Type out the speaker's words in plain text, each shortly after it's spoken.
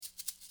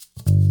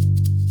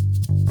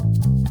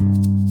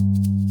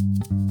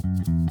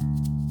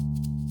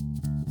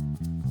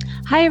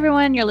Hi,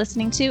 everyone. You're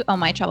listening to Oh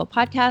My Travel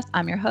Podcast.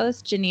 I'm your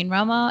host, Janine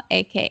Romo,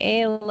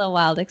 aka The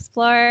Wild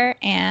Explorer,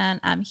 and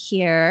I'm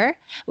here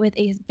with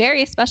a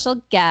very special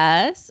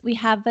guest. We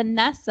have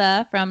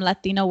Vanessa from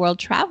Latino World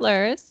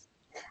Travelers.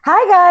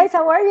 Hi, guys.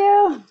 How are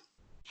you?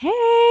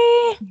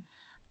 Hey.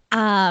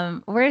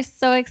 We're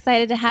so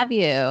excited to have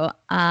you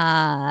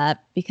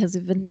because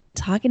we've been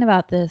talking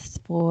about this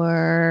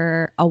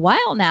for a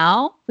while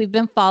now. We've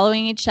been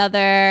following each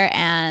other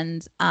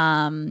and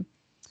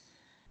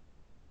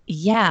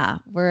yeah,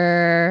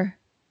 we're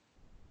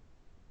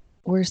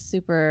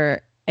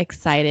super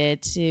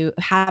excited to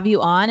have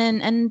you on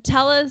and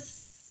tell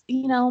us,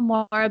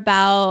 more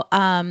about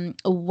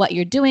what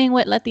you're doing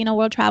with Latino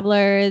World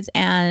Travelers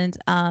and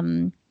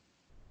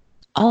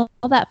all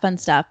that fun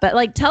stuff.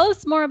 But tell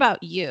us more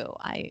about you.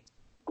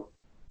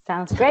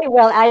 Sounds great.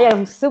 Well, I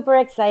am super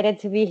excited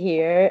to be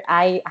here.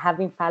 I have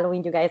been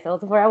following you guys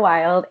also for a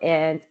while,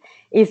 and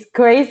it's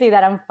crazy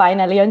that I'm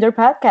finally on your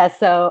podcast.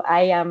 So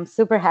I am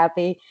super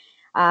happy.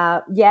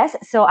 Yes,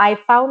 so I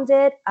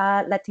founded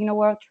Latino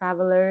World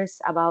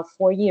Travelers about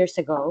 4 years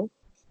ago.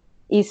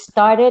 It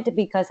started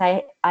because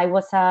I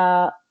was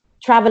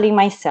traveling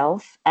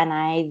myself, and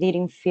I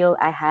didn't feel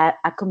I had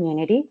a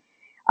community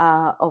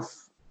of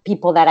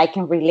people that I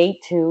can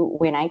relate to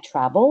when I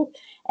travel.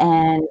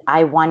 And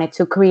I wanted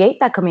to create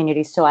that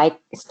community. So I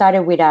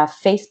started with a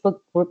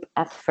Facebook group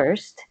at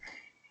first,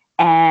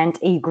 and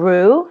it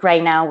grew.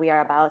 Right now, we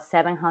are about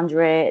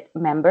 700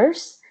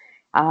 members.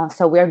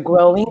 So we're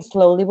growing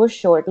slowly but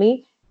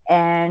surely.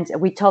 And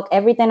we talk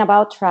everything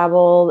about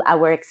travel,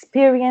 our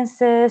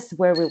experiences,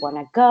 where we want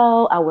to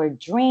go, our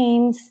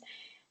dreams,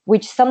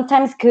 which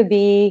sometimes could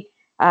be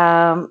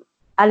a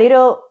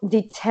little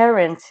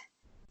deterrent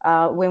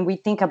when we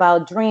think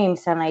about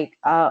dreams and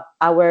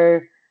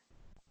our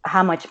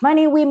how much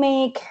money we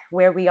make,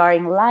 where we are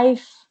in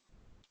life,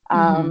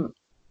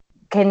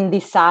 can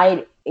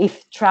decide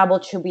if travel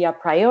should be a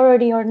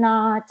priority or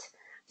not.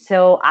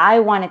 So I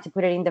wanted to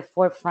put it in the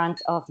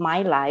forefront of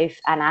my life,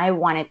 and I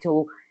wanted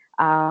to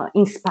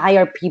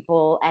inspire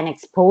people and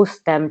expose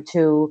them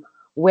to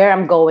where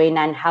I'm going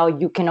and how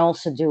you can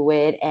also do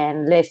it,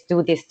 and let's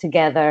do this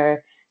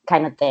together,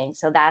 kind of thing.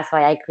 So that's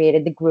why I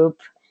created the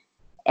group.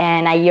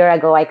 And a year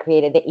ago, I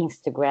created the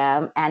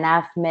Instagram, and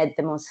I've met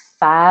the most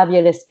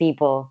fabulous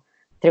people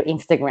through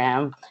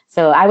Instagram.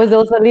 So I was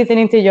also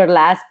listening to your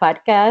last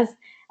podcast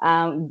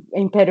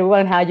in Peru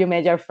on how you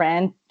met your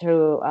friend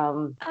through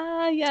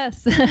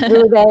Yes.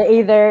 through the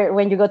either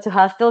when you go to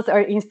hostels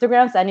or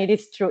Instagrams, and it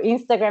is true.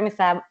 Instagram is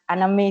an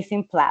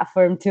amazing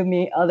platform to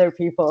meet other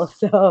people.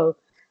 So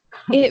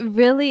It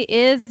really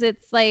is.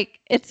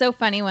 It's so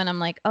funny when I'm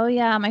like, oh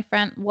yeah, my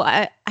friend,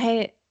 well,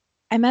 I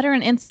met her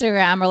on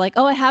Instagram, or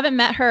oh, I haven't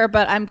met her,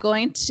 but I'm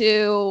going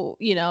to,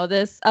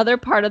 this other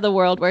part of the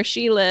world where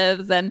she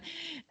lives. And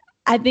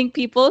I think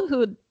people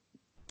who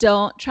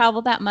don't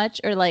travel that much,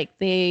 or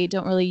they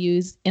don't really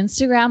use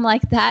Instagram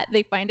like that,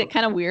 they find it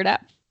kind of weird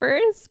at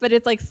first, but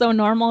it's so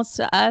normal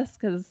to us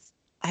because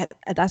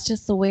that's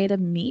just the way to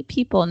meet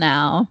people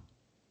now.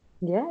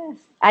 yes,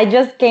 I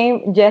just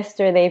came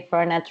yesterday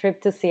for a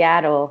trip to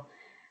Seattle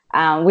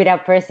with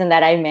a person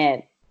that I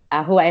met,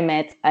 who I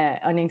met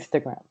on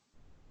Instagram.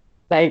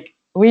 Like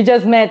we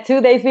just met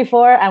 2 days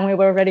before, and we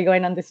were already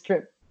going on this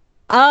trip.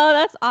 Oh,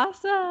 that's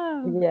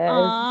awesome. Yes.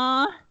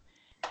 Aw.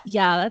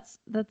 Yeah,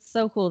 that's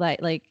so cool that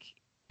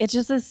it's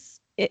just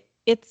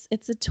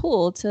it's a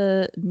tool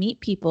to meet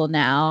people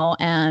now.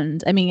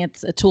 And I mean,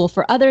 it's a tool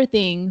for other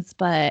things,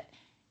 but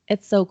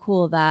it's so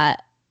cool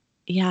that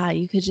yeah,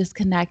 you could just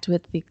connect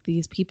with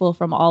these people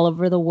from all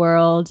over the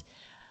world.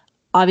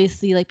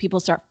 Obviously, people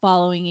start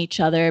following each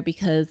other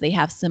because they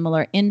have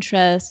similar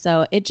interests,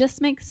 so it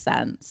just makes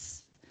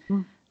sense.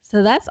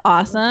 So that's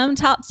awesome.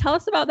 Tell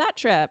us about that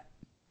trip.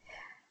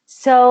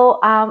 So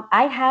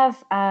I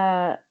have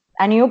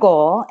a new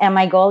goal, and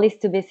my goal is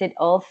to visit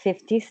all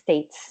 50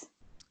 states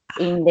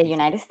in the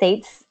United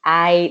States.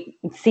 I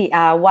see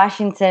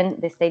Washington,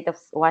 the state of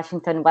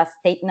Washington was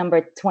state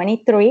number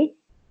 23.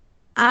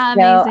 So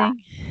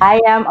Amazing. I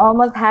am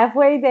almost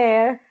halfway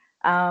there.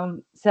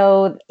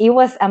 So it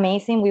was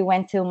amazing. We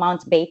went to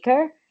Mount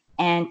Baker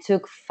and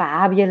took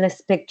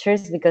fabulous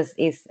pictures because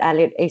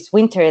it's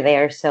winter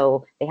there,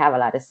 so they have a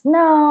lot of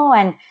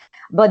snow,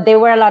 but there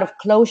were a lot of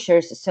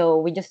closures. So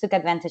we just took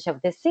advantage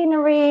of the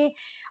scenery.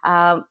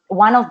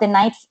 One of the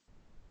nights,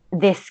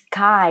 the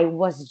sky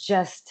was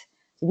just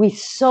with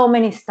so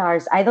many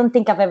stars. I don't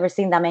think I've ever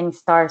seen that many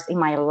stars in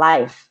my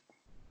life.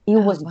 It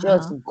Oh, was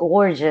just wow.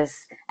 gorgeous,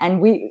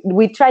 and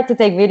we tried to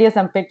take videos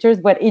and pictures,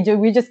 but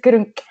we just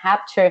couldn't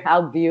capture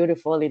how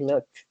beautiful it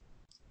looked.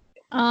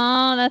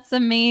 Oh, that's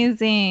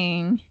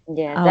amazing.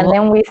 Yes, Oh, and well,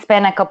 then we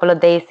spent a couple of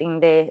days in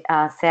the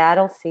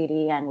Seattle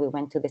city, and we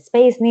went to the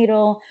Space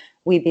Needle.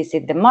 We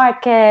visited the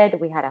market.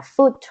 We had a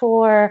food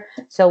tour,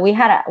 so we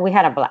had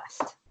a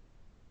blast.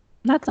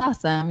 that's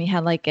awesome. You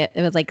had it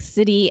was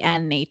city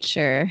and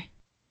nature.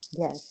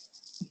 Yes,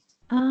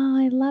 Oh,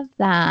 I love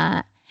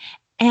that.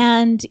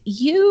 And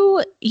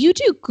you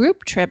do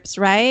group trips,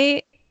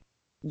 right?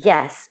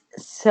 yes.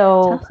 Tell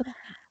So us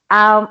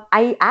about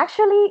I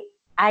actually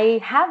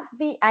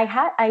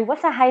I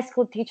was a high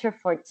school teacher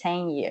for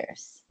 10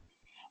 years.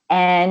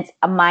 And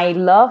my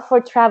love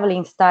for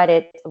traveling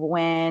started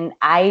when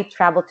I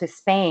traveled to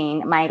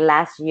Spain my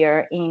last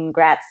year in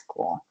grad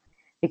school,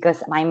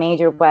 because my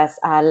major was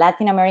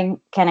Latin American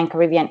and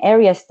Caribbean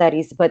area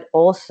studies, but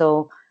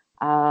also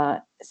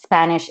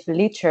Spanish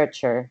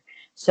literature.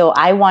 So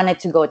I wanted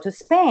to go to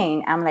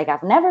Spain. I'm like,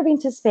 I've never been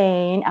to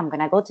Spain. I'm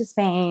going to go to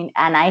Spain.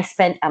 And I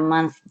spent a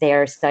month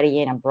there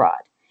studying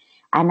abroad.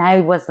 And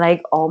I was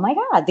like, oh my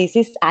God, this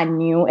is a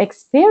new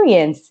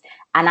experience.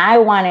 And I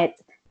wanted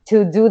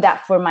to do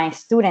that for my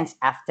students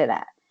after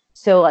that.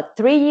 So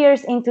 3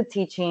 years into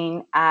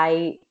teaching,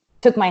 I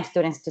took my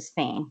students to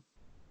Spain.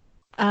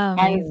 Oh,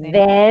 amazing. And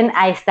then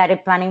I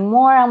started planning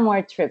more and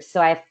more trips.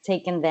 So I've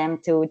taken them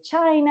to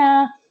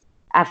China.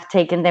 I've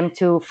taken them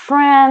to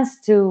France,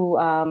 to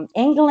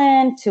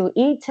England, to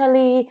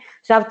Italy.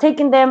 So I've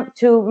taken them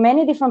to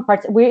many different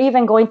parts. We're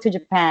even going to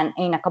Japan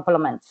in a couple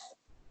of months.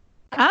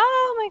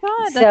 Oh my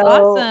God, that's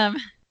awesome.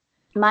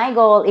 My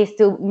goal is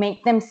to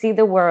make them see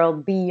the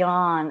world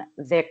beyond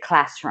their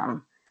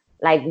classroom,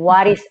 like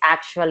what is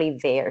actually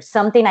there,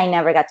 something I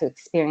never got to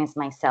experience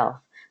myself.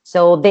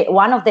 So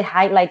one of the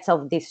highlights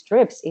of these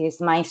trips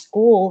is my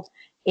school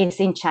is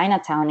in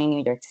Chinatown in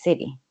New York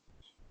City.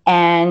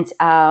 And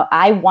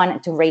I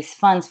wanted to raise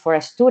funds for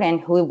a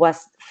student who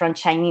was from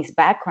Chinese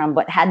background,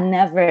 but had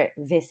never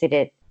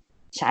visited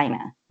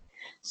China.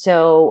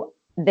 So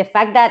the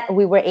fact that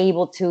we were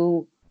able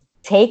to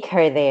take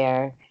her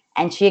there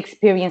and she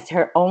experienced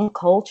her own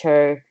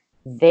culture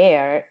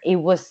there, it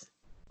was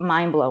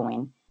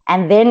mind-blowing.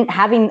 And then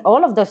having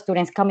all of those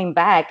students coming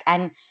back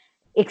and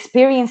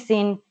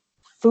experiencing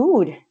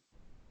food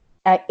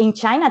in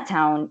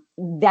Chinatown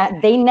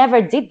that they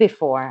never did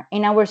before.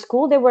 In our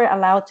school, they were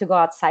allowed to go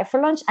outside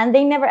for lunch, and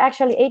they never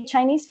actually ate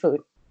Chinese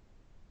food.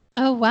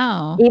 Oh,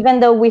 wow.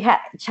 Even though we had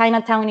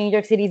Chinatown in New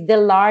York City is the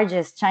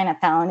largest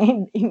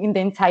Chinatown in the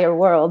entire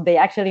world, they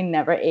actually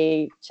never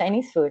ate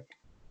Chinese food.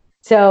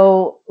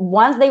 So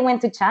once they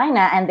went to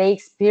China and they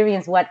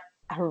experienced what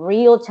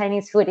real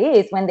Chinese food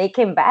is, when they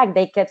came back,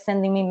 they kept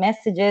sending me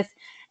messages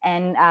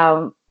and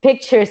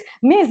pictures.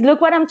 Miss,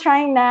 look what I'm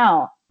trying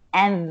now.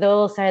 And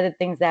those are the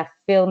things that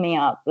fill me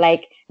up.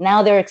 Like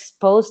now they're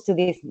exposed to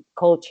this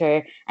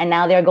culture and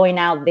now they're going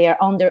out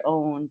there on their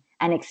own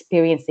and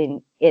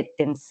experiencing it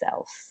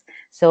themselves.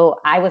 So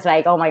I was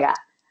like, oh my God,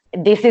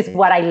 this is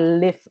what I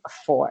live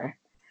for.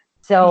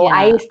 So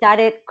I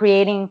started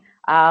creating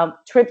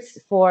trips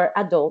for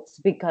adults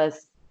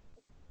because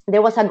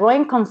there was a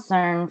growing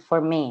concern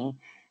for me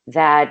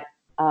that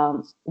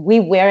we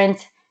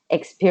weren't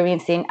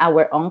experiencing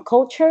our own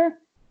culture,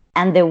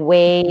 and the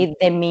way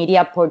the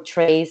media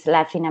portrays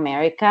Latin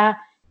America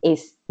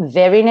is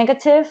very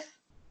negative.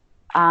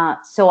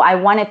 So I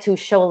wanted to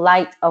show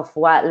light of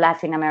what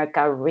Latin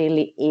America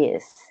really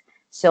is.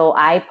 So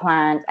I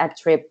planned a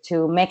trip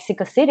to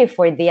Mexico City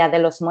for Dia de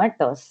los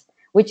Muertos,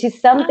 which is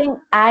something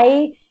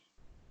I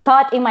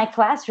taught in my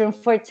classroom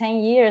for 10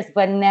 years,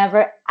 but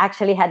never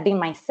actually had been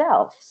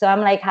myself. So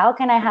I'm like, how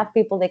can I have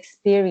people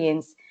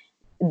experience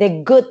the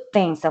good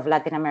things of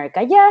Latin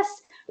America? Yes,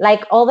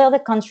 like all the other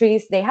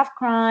countries, they have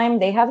crime,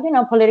 they have,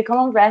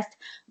 political unrest,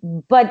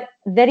 but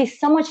there is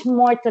so much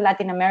more to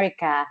Latin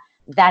America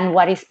than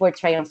what is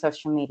portrayed on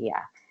social media.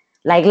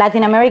 Like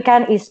Latin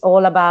American is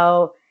all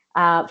about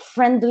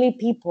friendly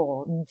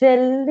people,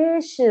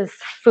 delicious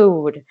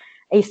food.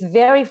 It's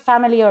very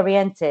family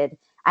oriented,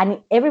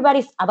 and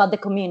everybody's about the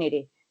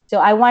community. So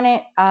I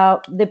wanted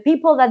the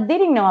people that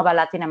didn't know about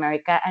Latin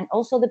America, and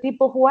also the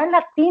people who are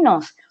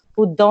Latinos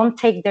who don't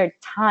take their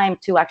time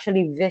to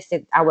actually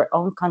visit our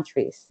own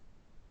countries,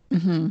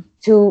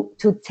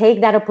 to take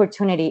that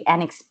opportunity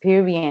and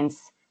experience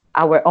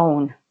our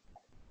own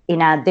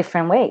in a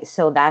different way.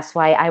 So that's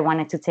why I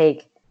wanted to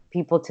take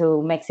people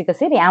to Mexico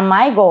City. And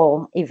my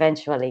goal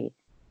eventually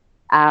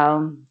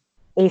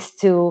is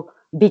to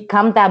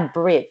become that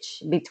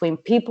bridge between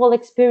people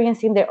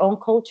experiencing their own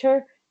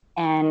culture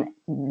and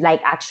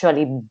like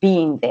actually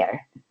being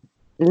there,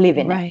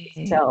 living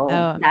it. So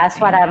that's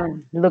what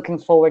I'm looking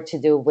forward to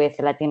do with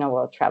Latino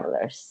World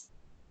Travelers.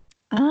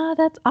 Ah,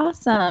 that's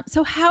awesome.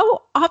 So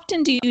how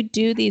often do you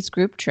do these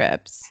group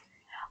trips?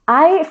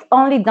 I've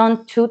only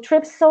done 2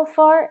 trips so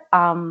far.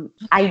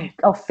 I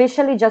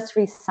officially just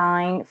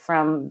resigned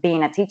from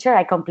being a teacher.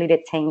 I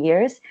completed 10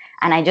 years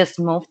and I just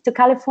moved to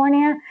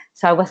California.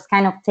 So I was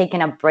kind of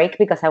taking a break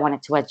because I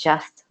wanted to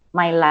adjust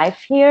my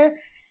life here.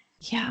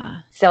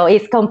 Yeah. So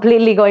it's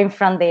completely going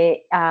from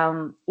the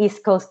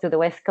East Coast to the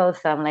West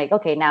Coast. So I'm like,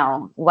 okay,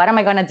 now what am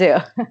I going to do?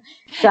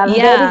 So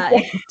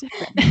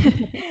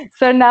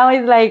so now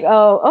it's like,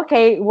 oh,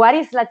 okay, what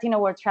is Latino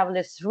World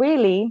Travelers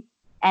really?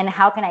 And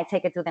how can I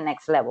take it to the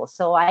next level?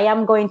 So I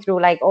am going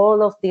through like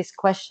all of these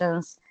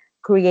questions,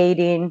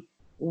 creating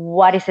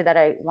what is it that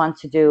I want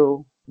to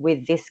do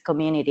with this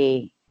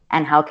community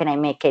and how can I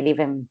make it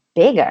even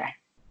bigger?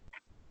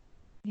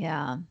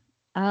 Yeah.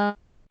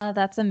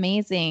 That's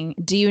amazing.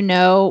 Do you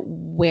know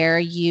where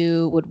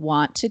you would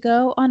want to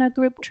go on a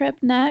group trip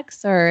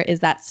next, or is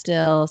that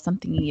still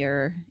something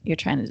you're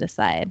trying to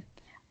decide?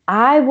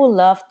 I would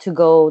love to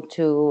go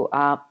to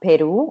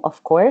Peru,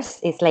 of course.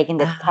 It's like in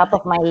the top Ah,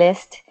 of my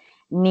list.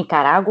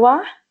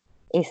 Nicaragua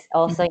is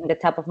also in the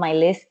top of my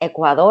list.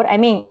 Ecuador. I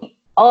mean,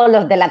 all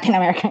of the Latin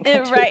American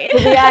countries, right. to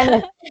be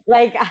honest.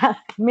 Like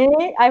me,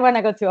 I want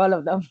to go to all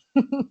of them.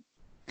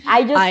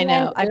 I just I went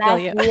know. I feel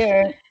last you.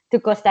 year to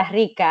Costa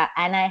Rica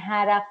and I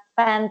had a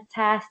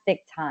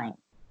fantastic time.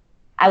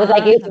 I was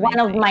like, Ah, it's one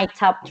of amazing. my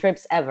top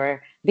trips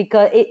ever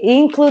because it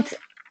includes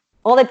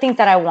all the things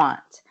that I want.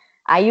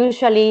 I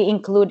usually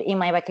include in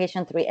my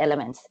vacation three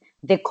elements: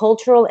 the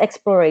cultural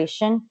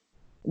exploration,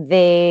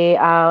 the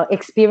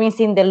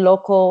experiencing the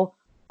local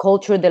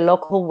culture the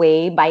local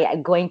way by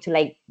going to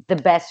like the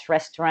best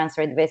restaurants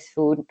or the best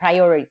food.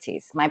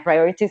 Priorities. My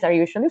priorities are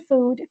usually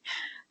food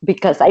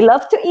because I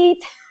love to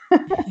eat.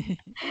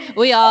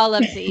 We all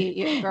love to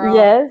eat, girl.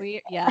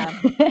 Yes. Yeah.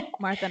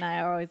 Martha and I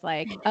are always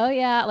like, oh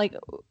yeah, like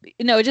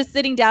just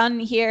sitting down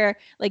here,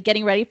 like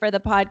getting ready for the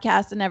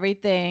podcast and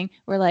everything.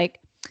 We're like,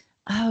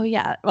 oh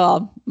yeah.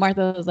 Well,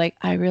 Martha was like,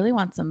 I really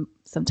want some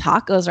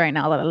tacos right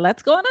now.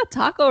 Let's go on a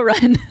taco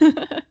run.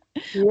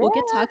 We'll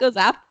get Yeah. tacos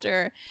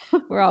after.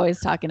 We're always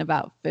talking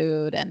about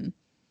food, and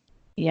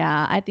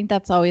yeah, I think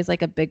that's always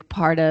like a big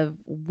part of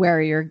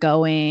where you're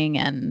going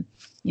and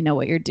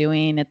what you're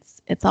doing.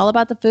 It's all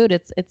about the food.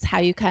 It's how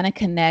you kind of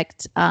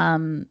connect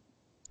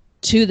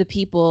to the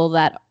people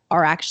that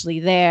are actually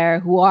there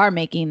who are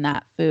making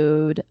that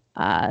food.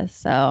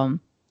 So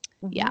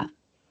yeah, Mhm.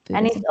 food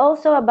And is it's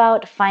also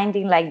about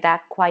finding like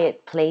that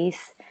quiet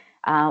place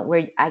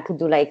where I could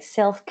do like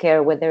self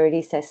care, whether it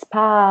is a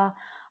spa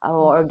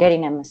or Mhm.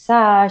 getting a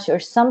massage or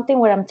something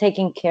where I'm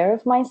taking care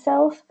of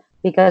myself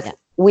because Yeah.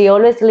 we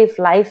always live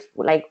life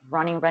like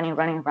running, running,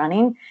 running,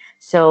 running.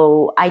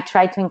 So I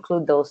try to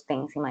include those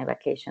things in my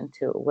vacation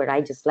too, where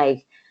I just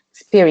like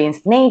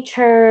experience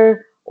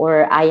nature or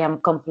I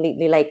am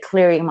completely like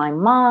clearing my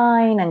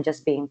mind and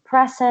just being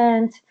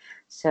present.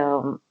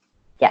 So,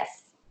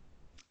 yes.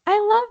 I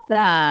love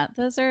that.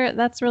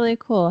 That's really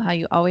cool how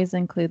you always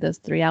include those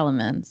three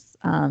elements.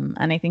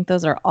 And I think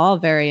those are all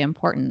very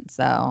important.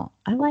 So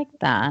I like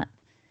that.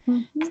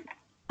 Mhm.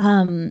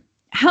 Um,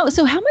 how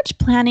much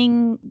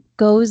planning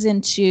goes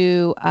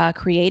into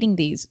creating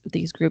these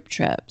group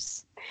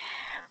trips?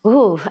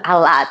 Ooh, a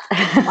lot.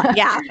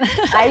 Yeah.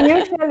 I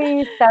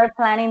usually start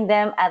planning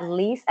them at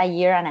least a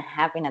year and a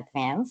half in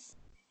advance.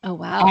 Oh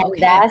wow. And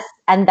Okay.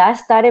 that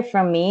started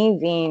from me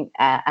being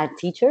a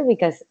teacher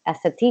because as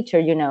a teacher,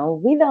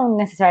 we don't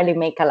necessarily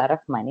make a lot of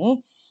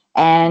money.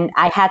 And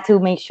I had to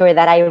make sure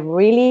that I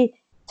really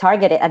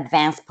targeted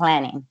advanced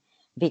planning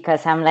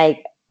because I'm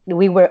like,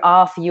 we were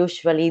off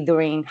usually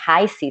during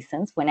high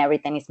seasons when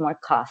everything is more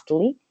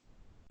costly.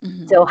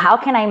 Hmm. So how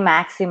can I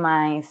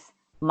maximize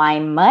my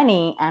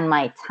money and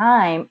my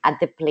time at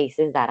the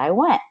places that I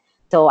went?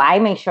 So I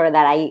make sure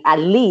that I at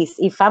least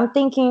if I'm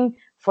thinking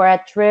for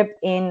a trip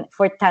in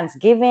for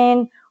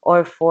Thanksgiving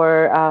or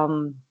for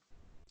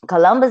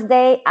Columbus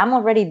Day, I'm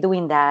already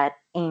doing that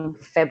in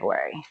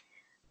February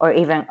or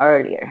even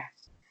earlier.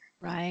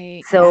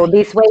 Right. Yeah. So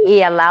this way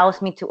it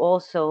allows me to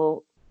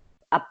also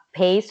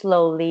pay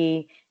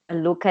slowly,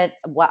 look at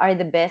what are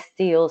the best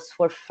deals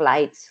for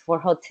flights, for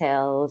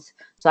hotels.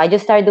 So I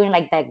just started doing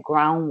like that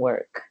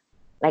groundwork,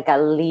 like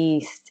at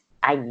least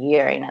a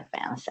year in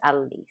advance, at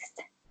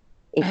least,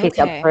 if it's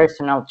a Okay.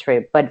 personal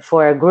trip. But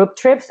for group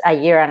trips, a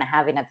year and a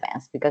half in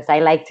advance because I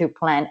like to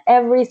plan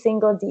every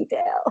single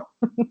detail.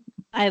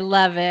 I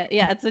love it.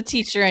 Yeah, it's a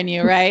teacher in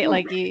you, right?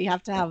 Like you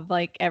have to have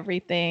like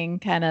everything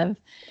kind of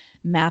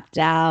mapped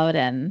out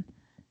and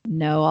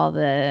know all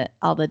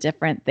the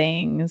different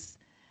things.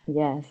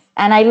 Yes.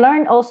 And I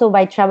learned also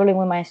by traveling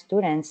with my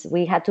students,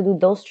 we had to do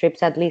those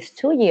trips at least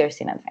 2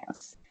 years in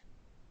advance.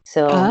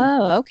 So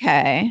Oh,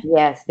 okay.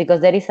 yes,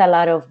 because there is a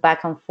lot of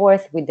back and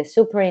forth with the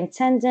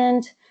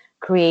superintendent,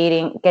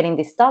 getting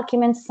this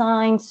document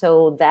signed.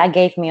 So that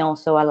gave me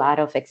also a lot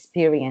of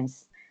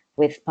experience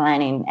with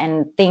planning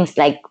and things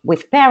like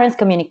with parents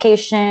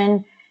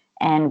communication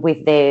and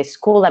with the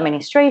school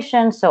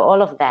administration. So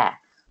all of that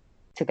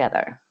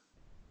together.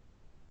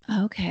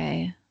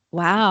 Okay.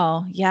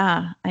 Wow.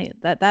 Yeah.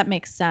 That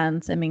makes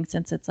sense. I mean,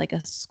 since it's like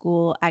a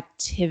school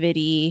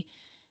activity,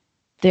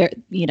 there,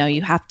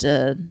 you have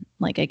to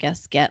like I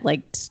guess get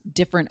like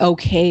different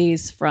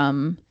okays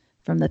from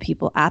the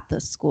people at the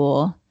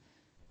school.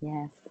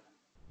 Yes.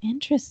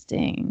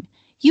 Interesting.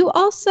 You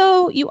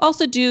also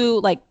do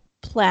like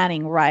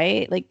planning,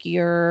 right? Like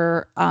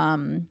you're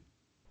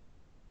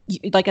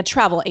like a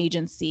travel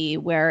agency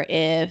where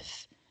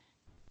if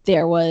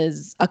there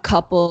was a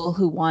couple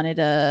who wanted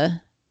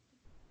to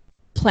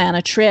plan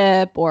a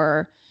trip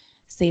or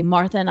say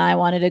Martha and I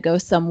wanted to go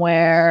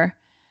somewhere,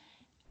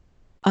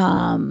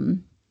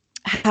 um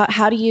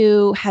how do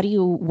you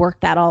work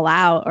that all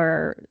out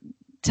or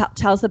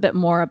tell us a bit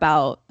more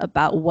about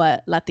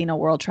what Latino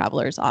World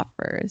Travelers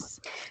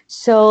offers.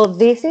 So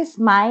this is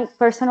my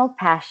personal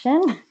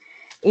passion.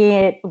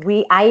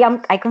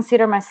 I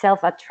consider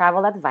myself a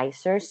travel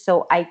advisor,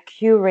 so I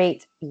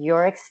curate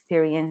your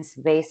experience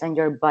based on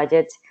your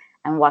budget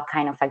and what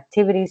kind of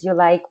activities you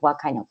like, what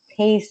kind of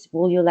pace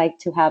will you like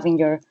to have in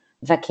your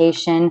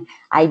vacation.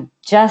 I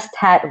just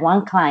had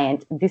one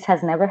client. This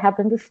has never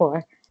happened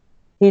before.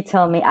 He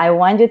told me, I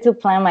want you to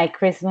plan my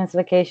Christmas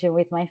vacation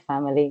with my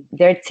family.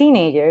 They're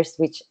teenagers,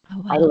 which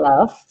Oh, I wow.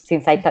 love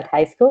since I taught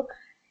high school.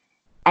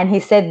 And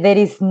he said, there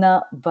is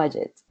no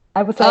budget.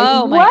 I was like,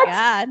 Oh my what?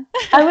 God.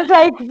 I was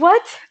like,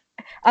 what?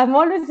 I'm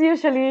always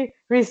usually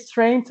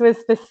restrained to a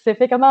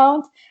specific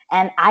amount,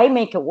 and I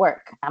make it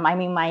work. I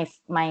mean, my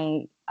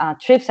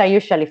trips are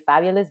usually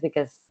fabulous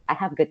because I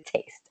have good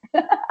taste.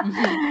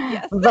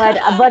 Yes.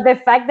 But the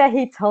fact that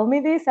he told me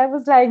this, I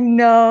was like,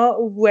 no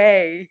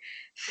way.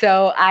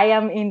 So I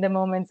am in the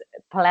moment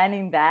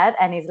planning that,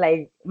 and it's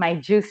like my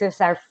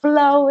juices are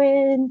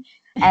flowing,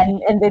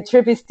 and the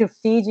trip is to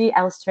Fiji,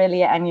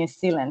 Australia, and New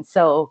Zealand.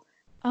 So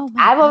Oh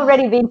my I've God.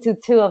 already been to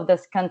two of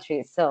those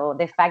countries. So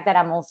the fact that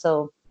I'm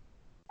also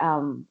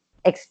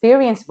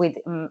experienced with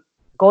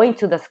going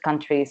to those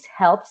countries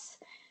helps.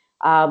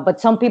 But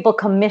some people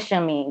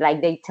commission me,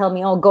 like they tell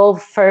me, "Oh, go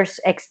first,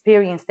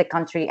 experience the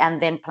country,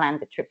 and then plan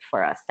the trip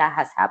for us." That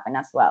has happened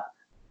as well.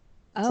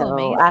 Oh,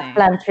 So I've amazing.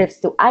 planned trips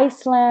to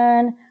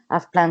Iceland.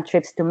 I've planned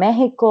trips to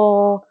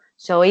Mexico.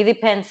 So it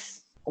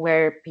depends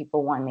where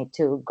people want me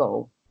to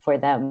go for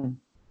them,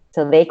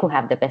 so they could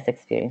have the best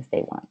experience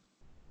they want.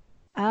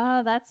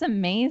 Oh, that's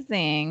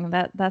amazing.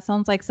 That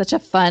sounds like such a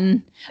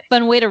fun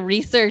way to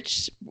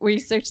research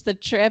the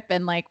trip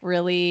and like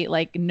really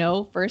like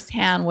know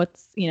firsthand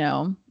what's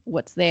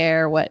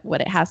there, what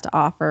it has to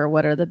offer,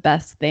 what are the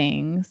best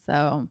things.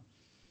 So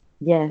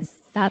Yes.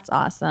 that's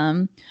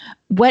awesome.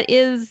 What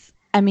is,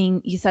 I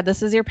mean, you said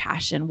this is your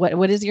passion.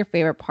 What is your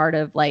favorite part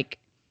of like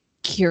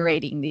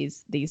curating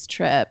these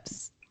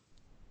trips?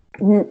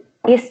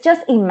 It's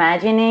just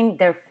imagining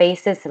their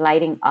faces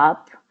lighting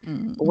up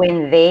Mm.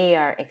 when they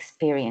are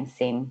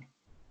experiencing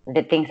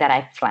the things that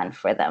I've planned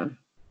for them.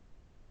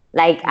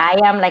 Like I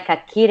am like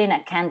a kid in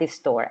a candy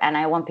store, and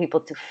I want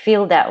people to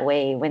feel that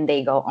way when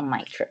they go on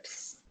my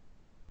trips.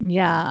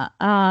 Yeah.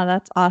 Ah,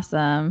 that's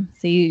awesome.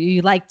 So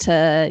you like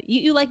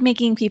you like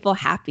making people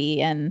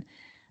happy and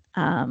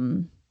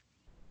um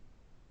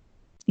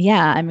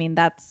yeah, I mean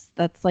that's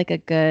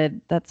like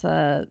that's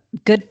a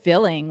good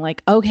feeling.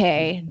 Like,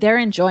 okay, they're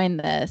enjoying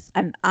this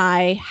and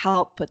I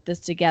helped put this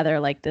together.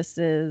 Like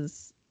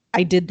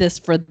I did this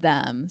for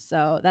them.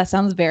 So that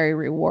sounds very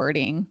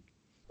rewarding.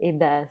 It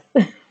does.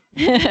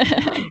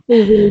 Oh,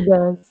 It really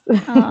does.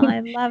 I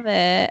love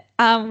it.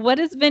 What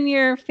has been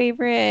your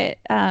favorite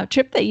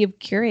trip that you've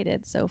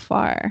curated so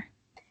far?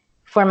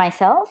 For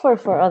myself or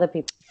for other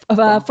people?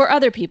 For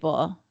other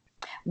people.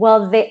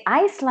 Well, the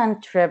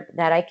Iceland trip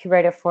that I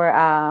curated for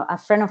a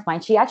friend of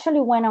mine, she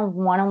actually went on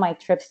one of my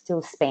trips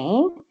to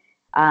Spain,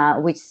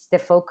 which the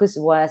focus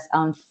was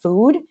on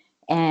food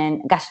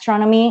and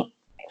gastronomy,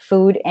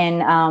 food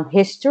and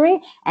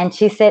history. And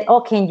she said,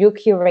 "Oh, can you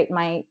curate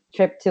my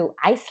trip to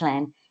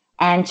Iceland?"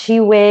 And she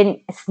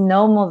went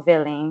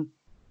snowmobiling,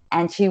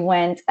 and she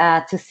went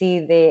to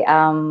see the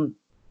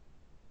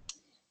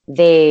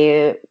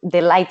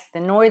lights, the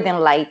northern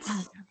lights,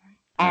 Oh,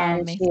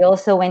 and she amazing.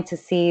 also went to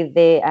see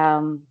the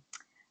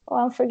oh,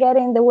 I'm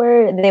forgetting the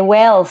word, the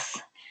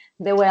whales,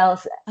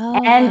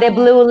 Oh, and the wow.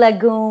 Blue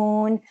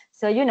Lagoon.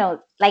 So,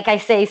 like I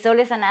say, it's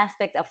always an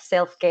aspect of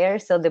self-care.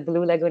 So the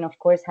Blue Lagoon, of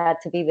course, had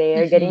to be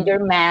there, getting Hmm.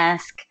 your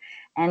mask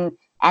and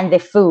the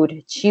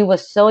food. She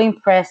was so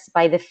impressed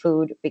by the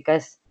food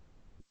because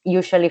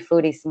usually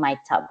food is my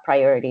top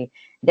priority.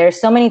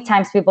 There's so many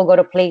times people go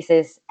to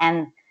places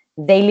and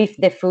they leave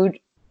the food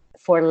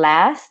for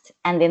last,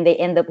 and then they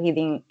end up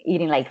eating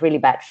like really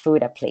bad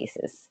food at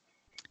places.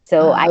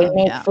 So I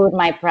make Yeah. food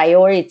my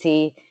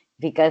priority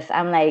because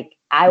I'm like,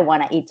 I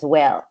want to eat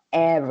well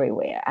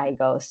everywhere I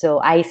go. So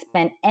I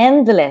spend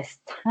endless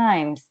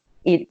times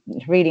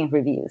reading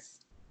reviews.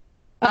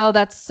 Oh,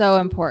 that's so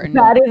important.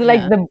 That is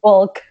like Yeah. the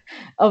bulk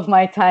of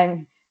my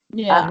time,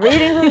 Yeah.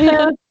 reading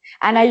reviews.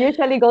 And I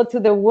usually go to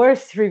the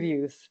worst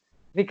reviews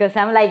because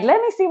I'm like,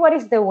 let me see what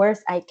is the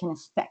worst I can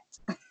expect.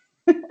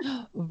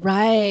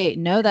 Right.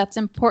 No, that's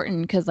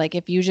important because like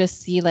if you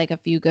just see like a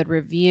few good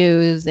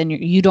reviews and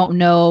you don't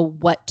know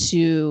what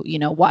to,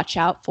 watch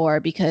out for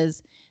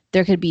because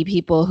there could be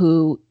people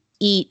who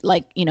eat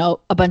like,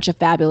 a bunch of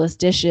fabulous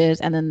dishes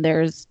and then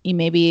there's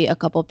maybe a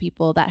couple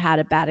people that had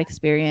a bad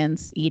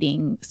experience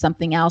eating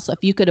something else. So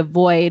if you could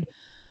avoid,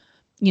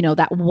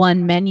 that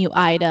one menu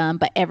item,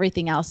 but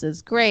everything else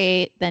is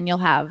great, then you'll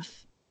have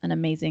an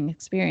amazing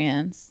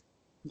experience.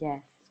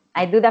 Yes.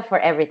 I do that for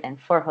everything,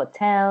 for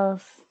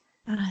hotels,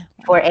 I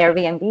for love it.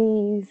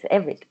 Airbnbs,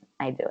 everything.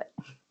 I do it.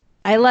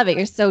 I love it.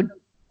 You're so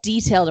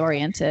detailed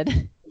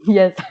oriented.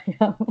 Yes, I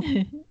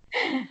am.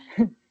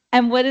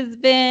 And what has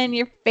been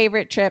your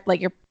favorite trip,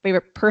 like your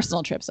favorite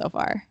personal trip so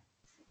far?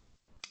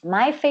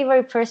 My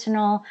favorite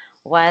personal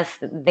was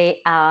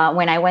the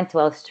when I went to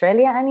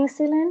Australia and New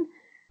Zealand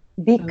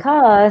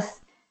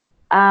because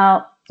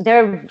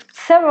there are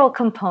several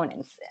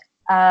components.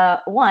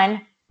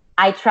 One,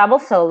 I travel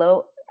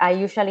solo. I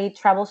usually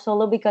travel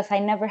solo because I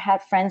never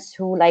had friends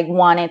who like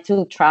wanted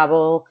to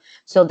travel.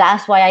 So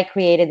that's why I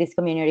created this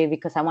community,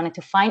 because I wanted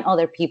to find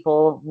other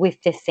people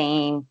with the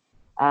same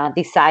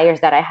desires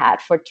that I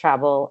had for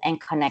travel and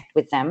connect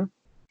with them.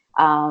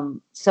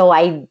 So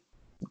I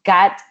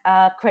got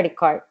a credit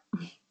card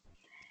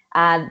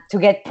to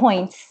get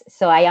points.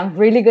 So I am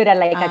really good at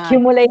like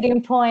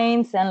accumulating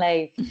points and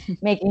like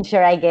making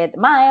sure I get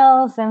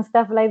miles and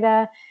stuff like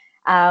that.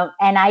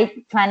 And I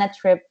plan a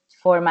trip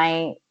for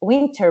my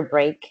winter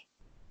break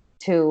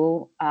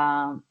to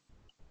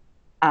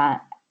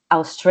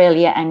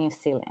Australia and New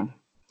Zealand.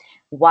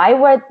 Why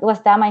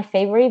was that my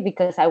favorite?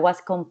 Because I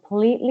was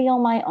completely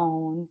on my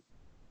own.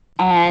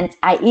 And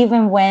I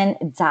even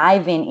went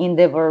diving in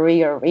the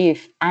Barrier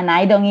Reef, and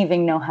I don't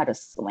even know how to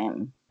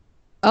swim.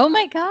 Oh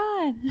my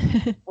God.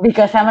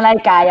 Because I'm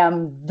like, I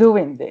am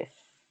doing this.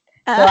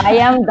 So I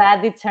am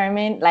that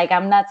determined. Like,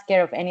 I'm not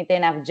scared of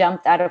anything. I've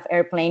jumped out of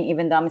airplane,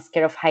 even though I'm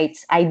scared of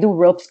heights. I do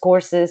ropes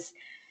courses.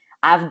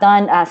 I've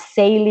done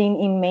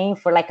sailing in Maine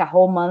for like a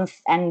whole month,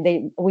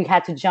 and we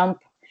had to jump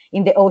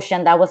in the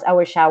ocean. That was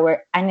our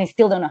shower, and I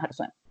still don't know how to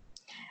swim.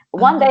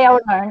 One day I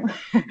will learn,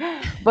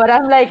 but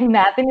I'm like,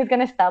 nothing is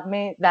going to stop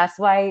me. That's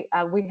why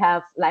we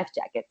have life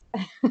jackets.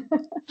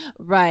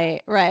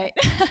 Right.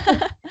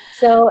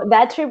 So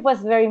that trip was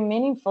very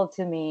meaningful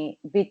to me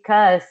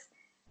because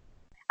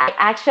I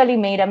actually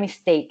made a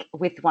mistake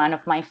with one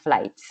of my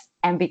flights.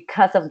 And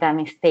because of that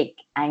mistake,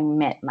 I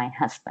met my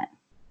husband.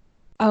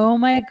 Oh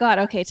my God.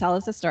 Okay, tell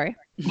us the story.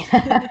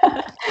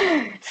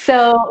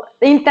 So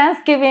in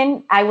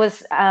Thanksgiving, I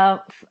was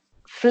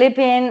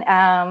flipping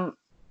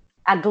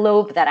a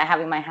globe that I have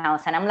in my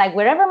house. And I'm like,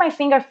 wherever my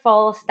finger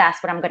falls,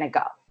 that's where I'm going to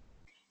go.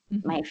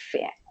 Mm-hmm.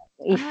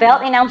 It fell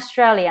in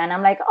Australia. And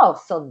I'm like,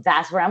 oh, so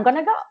that's where I'm going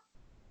to go.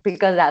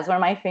 Because that's where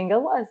my finger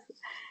was.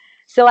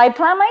 So I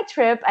planned my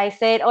trip. I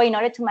said, in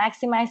order to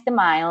maximize the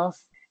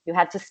miles, you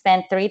had to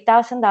spend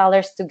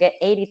 $3,000 to get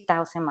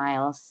 80,000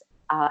 miles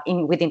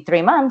within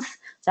 3 months.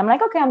 So I'm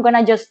like, okay, I'm going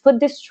to just put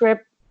this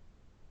trip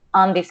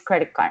on this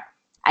credit card.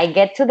 I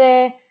get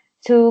to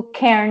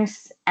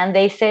Cairns, and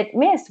they said,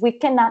 Miss, we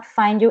cannot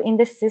find you in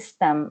the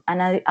system.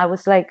 And I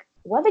was like,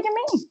 what do you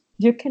mean?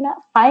 You cannot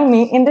find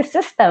me in the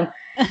system.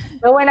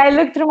 So when I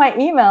looked through my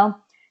email,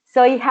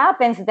 so it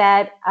happens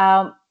that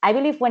I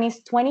believe when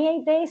it's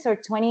 28 days or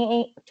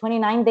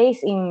 29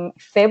 days in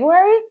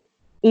February,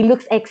 it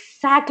looks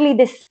exactly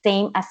the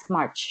same as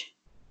March.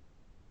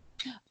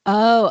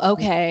 Oh,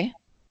 okay.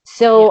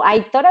 So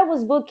I thought I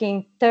was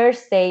booking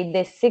Thursday,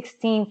 the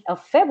 16th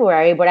of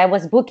February, but I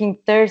was booking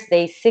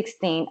Thursday,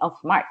 16th of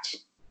March.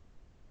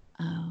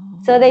 Oh.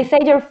 So they say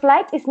your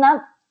flight is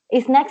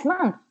next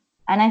month.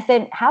 And I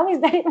said, how is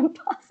that even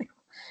possible?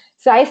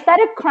 So I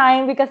started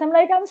crying because I'm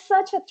like, I'm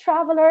such a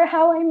traveler,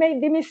 how I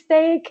made the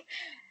mistake.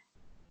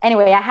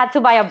 Anyway, I had to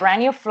buy a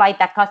brand new flight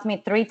that cost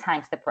me 3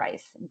 times the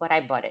price, but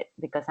I bought it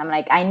because I'm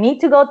like, I need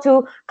to go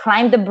to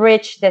climb the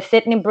bridge, the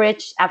Sydney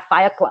Bridge at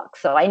 5 o'clock.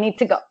 So I need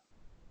to go.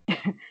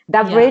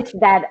 Bridge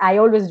that I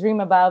always dream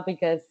about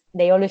because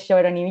they always show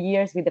it on New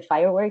Year's with the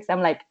fireworks.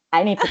 I'm like,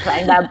 I need to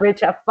climb that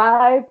bridge at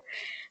 5.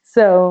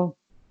 So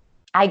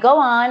I go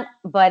on,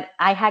 but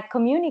I had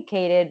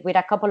communicated with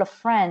a couple of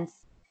friends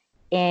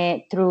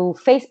through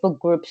Facebook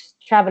groups,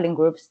 traveling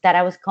groups, that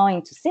I was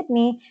going to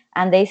Sydney.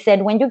 And they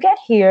said, when you get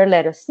here,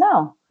 let us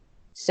know.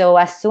 So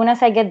as soon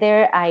as I get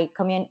there, I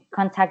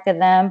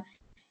contacted them.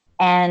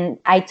 And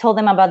I told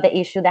them about the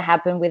issue that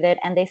happened with it.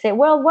 And they said,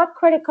 well, what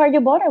credit card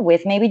you bought it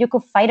with? Maybe you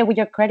could fight it with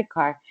your credit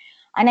card.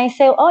 And I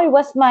said, it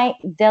was my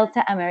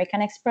Delta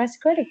American Express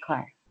credit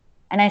card.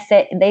 And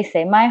they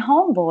say, my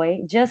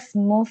homeboy just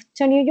moved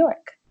to New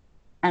York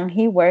and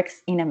he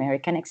works in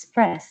American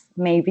Express.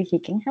 Maybe he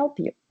can help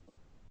you.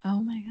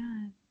 Oh my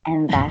God.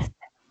 And that's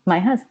my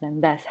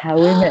husband. That's how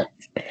we met.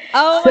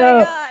 Oh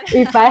my God.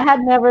 If I had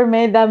never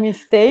made that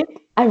mistake,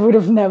 I would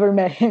have never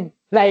met him.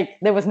 Like,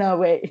 there was no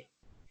way.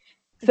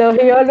 So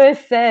he always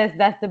says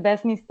that's the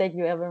best mistake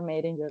you ever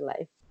made in your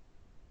life.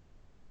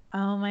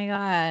 Oh my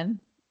God.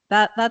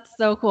 That's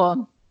so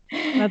cool.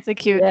 That's a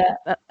cute,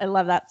 I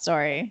love that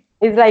story.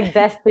 It's like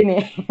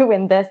destiny,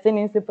 when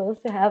destiny is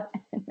supposed to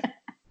happen.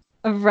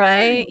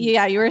 Right.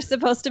 Yeah. You were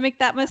supposed to make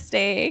that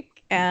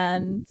mistake.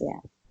 And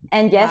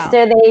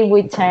yesterday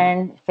we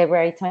turned,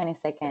 February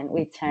 22nd,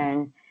 we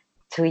turned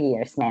 2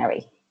 years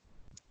married.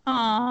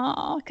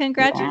 Oh,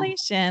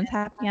 congratulations.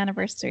 Happy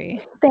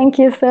anniversary. Thank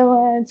you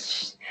so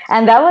much.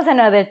 And that was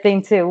another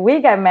thing too.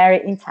 We got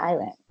married in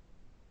Thailand.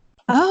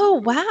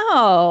 Oh,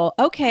 wow.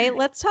 Okay,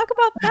 let's talk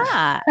about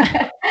that.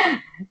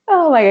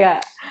 Oh my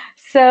God.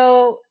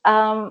 So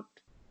I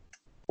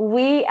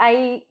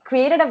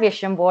created a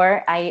vision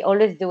board. I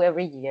always do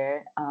every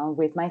year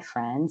with my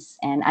friends.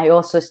 And I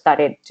also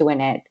started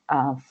doing it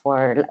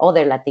for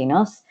other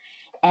Latinos.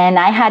 And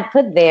I had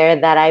put there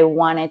that I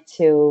wanted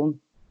to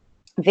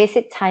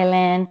visit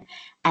Thailand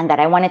and that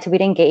I wanted to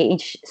be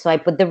engaged. So I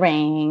put the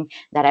ring,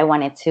 that I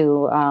wanted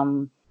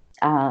to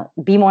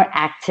be more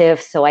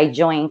active. So I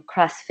joined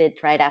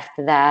CrossFit right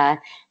after that.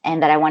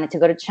 And that I wanted to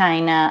go to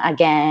China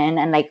again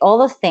and like all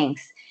those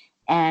things.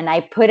 And I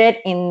put it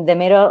in the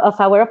middle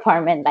of our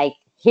apartment, like,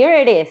 here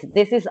it is.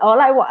 This is all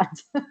I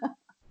want.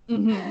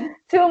 Mm-hmm.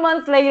 2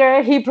 months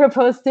later, he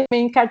proposed to me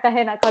in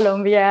Cartagena,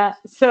 Colombia.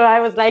 So I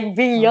was like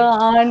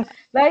beyond,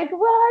 like,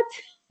 what?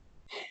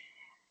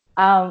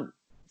 Um,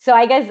 so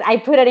I guess I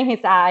put it in his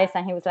eyes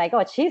and he was like,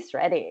 oh, she's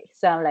ready.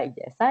 So I'm like,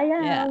 yes, I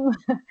Yeah. am.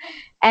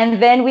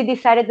 And then we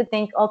decided to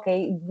think,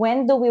 okay,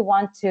 when do we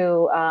want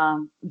to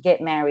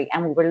get married?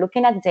 And we were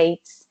looking at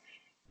dates,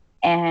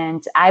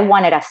 and I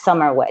wanted a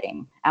summer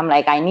wedding. I'm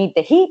like, I need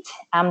the heat.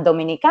 I'm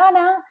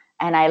Dominicana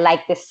and I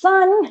like the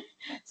sun.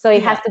 So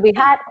it has to be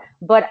hot.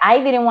 But I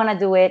didn't want to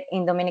do it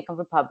in Dominican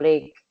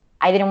Republic.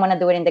 I didn't want to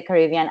do it in the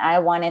Caribbean. I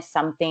wanted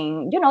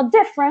something,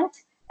 different,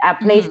 a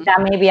place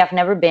that maybe I've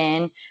never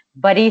been.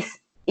 But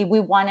we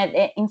wanted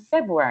it in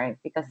February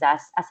because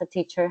that's, as a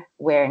teacher,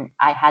 where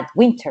I had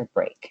winter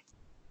break.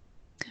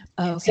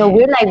 Okay. So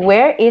we're like,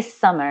 where is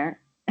summer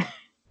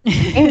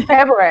in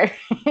February?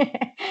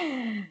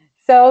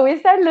 So we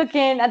start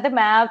looking at the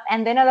map,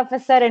 and then all of a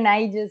sudden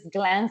I just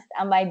glanced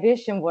at my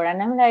vision board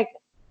and I'm like,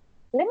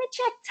 let me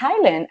check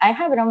Thailand. I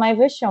have it on my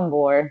vision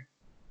board.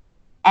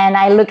 And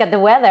I look at the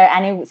weather,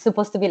 and it was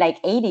supposed to be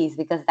like 80s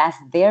because that's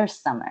their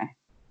summer.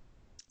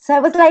 So I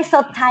was like,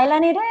 so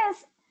Thailand it is.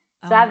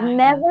 So I've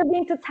never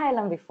been to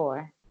Thailand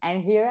before.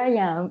 And here I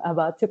am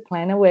about to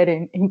plan a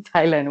wedding in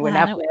Thailand when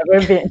I've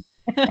never been.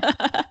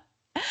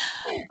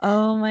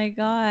 Oh my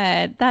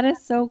God. That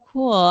is so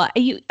cool.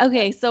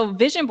 Okay, so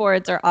vision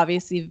boards are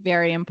obviously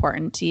very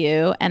important to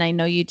you. And I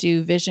know you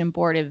do vision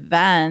board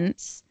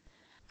events.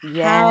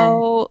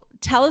 Yeah.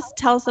 Tell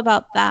us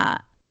about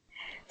that.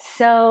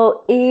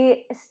 So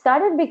it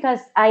started because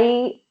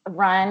I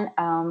ran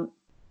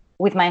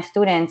with my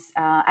students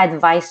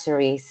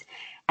advisories,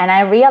 and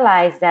I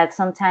realized that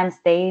sometimes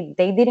they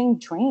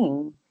didn't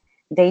dream.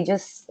 They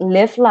just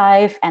live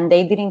life and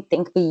they didn't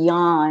think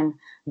beyond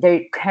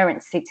their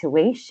current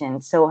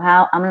situation. So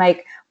I'm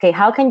like, okay,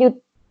 how can you,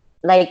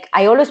 like,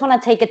 I always want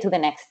to take it to the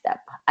next step.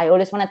 I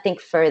always want to think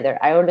further.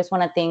 I always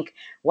want to think,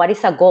 what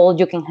is a goal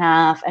you can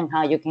have and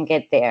how you can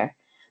get there.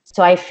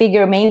 So I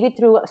figure maybe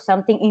through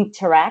something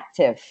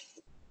interactive,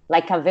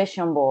 like a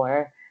vision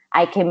board,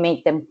 I can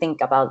make them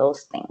think about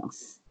those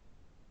things.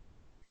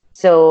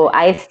 So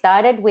I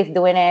started with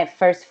doing it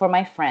first for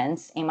my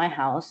friends in my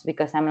house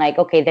because I'm like,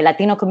 okay, the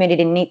Latino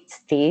community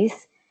needs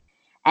this.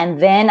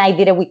 And then I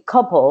did it with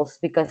couples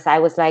because I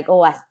was like,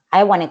 oh,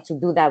 I wanted to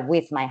do that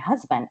with my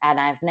husband. And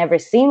I've never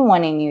seen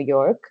one in New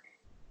York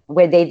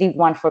where they did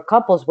one for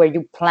couples where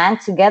you plan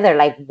together.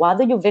 Like, what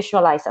do you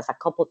visualize as a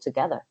couple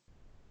together?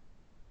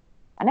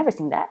 I've never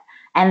seen that.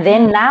 And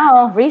then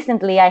now,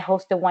 recently, I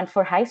hosted one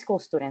for high school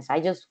students.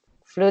 I just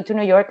flew to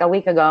New York a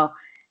week ago,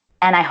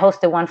 and I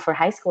hosted one for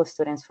high school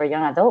students, for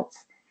young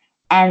adults.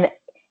 And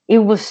it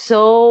was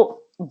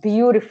so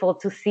beautiful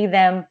to see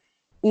them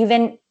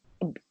even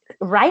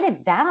write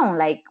it down,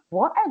 like,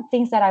 what are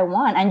things that I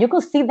want? And you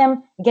could see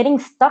them getting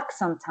stuck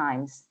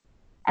sometimes.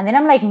 And then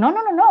I'm like,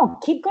 no,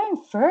 keep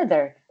going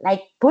further.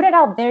 Like, put it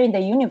out there in the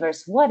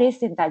universe. What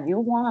is it that you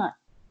want?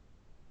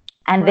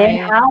 And then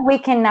how we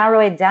can narrow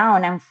it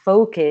down and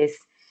focus,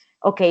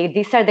 okay,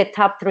 these are the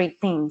top 3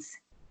 things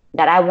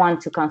that I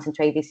want to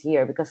concentrate this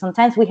year. Because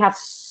sometimes we have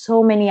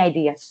so many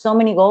ideas, so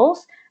many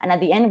goals, and at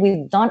the end,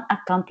 we don't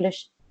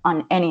accomplish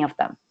on any of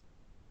them.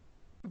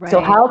 Right.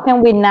 So how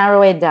can we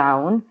narrow it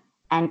down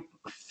and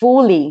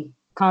fully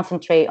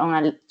concentrate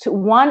on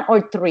 1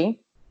 or 3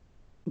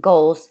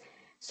 goals,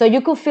 so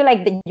you could feel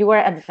like that you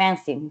are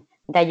advancing,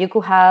 that you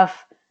could have,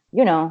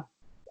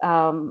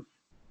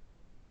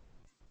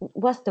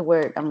 what's the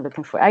word I'm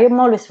looking for? I am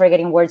always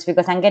forgetting words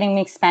because I'm getting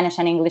mixed Spanish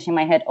and English in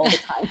my head all the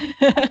time.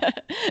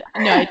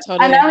 No, I totally.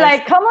 And I'm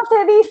like, ¿cómo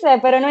se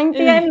dice? Pero no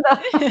entiendo.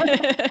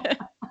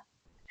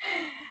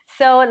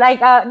 So like,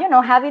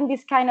 having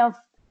this kind of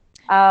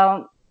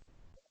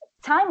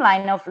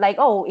timeline of like,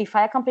 oh, if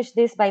I accomplish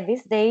this by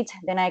this date,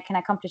 then I can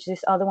accomplish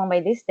this other one by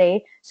this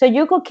day. So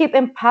you could keep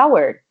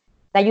empowered,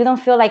 that you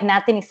don't feel like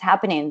nothing is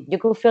happening. You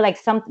could feel like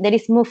there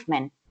is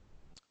movement.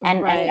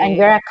 And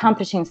you're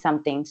accomplishing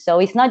something. So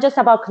it's not just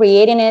about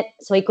creating it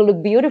so it could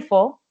look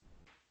beautiful,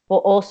 but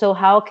also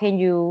how can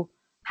you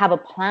have a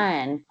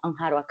plan on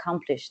how to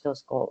accomplish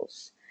those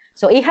goals.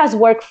 So it has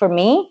worked for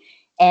me,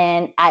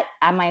 and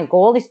my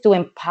goal is to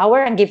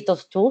empower and give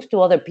those tools to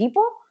other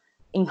people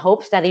in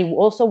hopes that it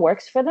also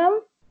works for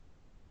them,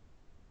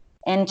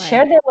 and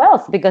share their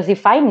wealth. Because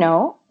if I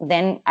know,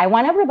 then I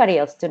want everybody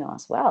else to know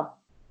as well.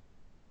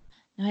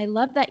 I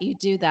love that you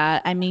do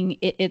that. I mean,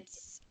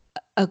 it's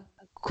a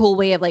cool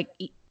way of, like,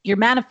 you're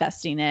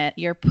manifesting it,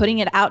 you're putting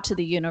it out to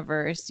the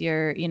universe.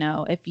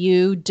 If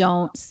you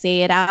don't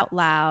say it out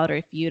loud, or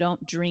if you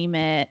don't dream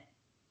it,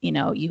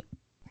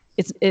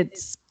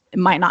 it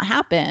might not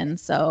happen.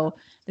 So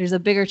there's a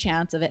bigger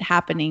chance of it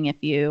happening if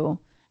you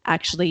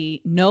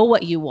actually know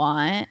what you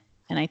want.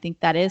 And I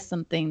think that is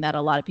something that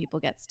a lot of people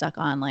get stuck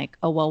on, like,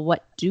 oh, well,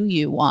 what do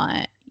you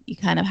want? You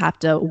kind of have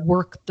to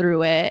work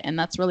through it. And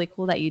that's really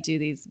cool that you do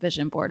these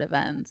vision board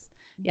events.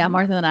 Yeah,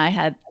 Martha and I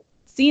had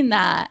seen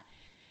that.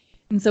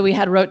 And so we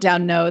had wrote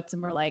down notes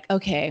and we're like,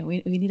 okay,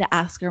 we need to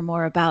ask her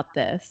more about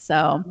this.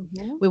 So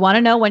we want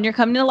to know when you're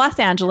coming to Los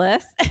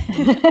Angeles.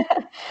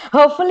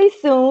 Hopefully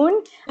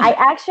soon. I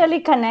actually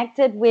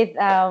connected with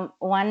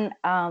one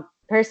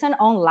person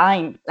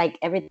online, like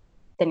everything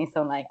is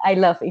online. I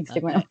love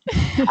Instagram.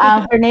 Okay.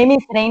 Her name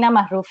is Reina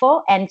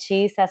Marrufo, and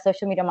she's a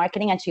social media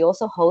marketing, and she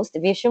also hosts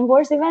Vision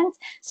Boards events.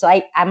 So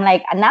I'm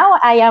like, now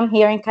I am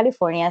here in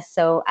California,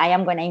 so I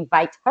am going to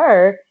invite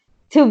her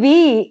to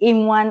be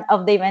in one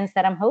of the events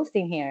that I'm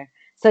hosting here.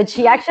 So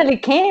she actually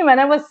came,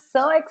 and I was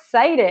so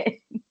excited.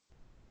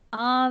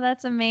 Oh,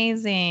 that's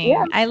amazing.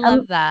 Yeah, I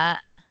love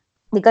that.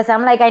 Because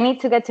I'm like, I need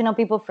to get to know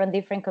people from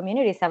different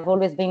communities. I've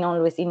always been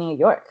in New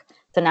York.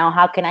 So now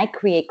how can I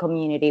create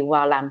community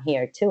while I'm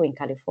here too in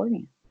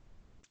California?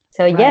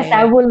 So right. Yes,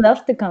 I would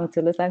love to come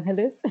to Los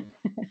Angeles.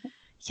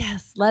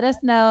 Yes, let us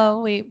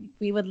know.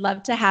 We would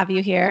love to have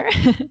you here.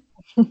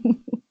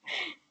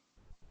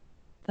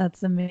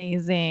 That's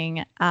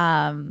amazing.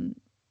 Yeah,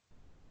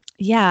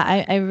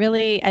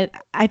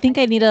 I think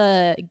I need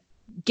to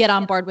get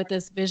on board with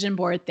this vision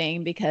board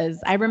thing,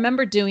 because I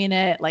remember doing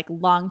it like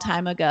long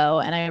time ago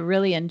and I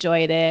really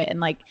enjoyed it, and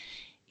like,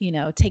 you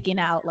know, taking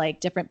out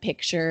like different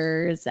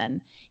pictures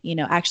and, you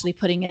know, actually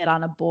putting it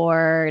on a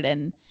board,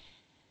 and,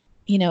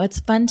 you know,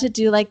 it's fun to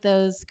do like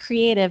those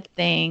creative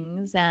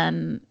things,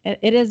 and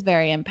it is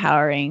very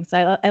empowering.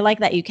 So I like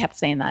that you kept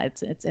saying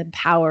that it's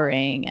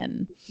empowering,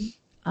 and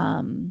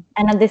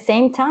at the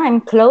same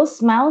time,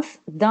 closed mouths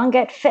don't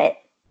get fed.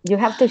 You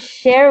have to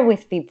share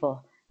with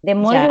people. The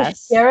more you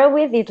share it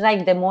with, it's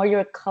like the more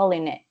you're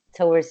calling it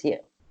towards you.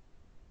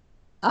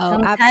 Oh,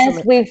 sometimes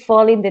absolutely. We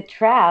fall in the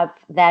trap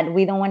that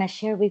we don't want to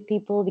share with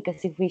people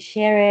because if we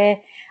share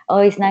it, oh,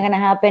 it's not going to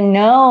happen.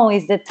 No,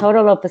 it's the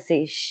total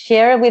opposite.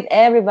 Share it with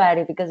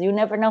everybody because you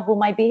never know who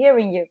might be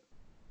hearing you.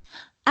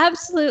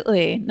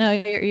 Absolutely. No,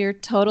 you're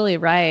totally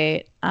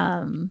right.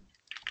 I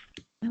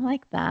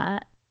like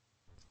that.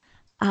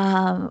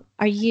 Are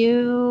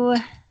you...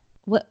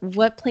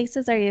 What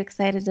places are you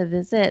excited to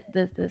visit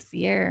this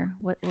year?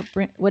 What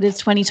is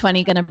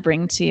 2020 going to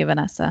bring to you,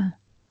 Vanessa?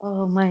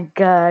 Oh my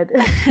God.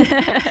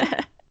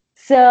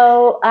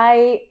 So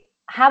I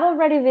have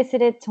already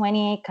visited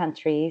 28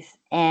 countries,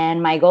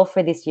 and my goal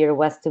for this year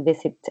was to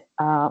visit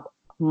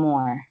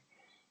more.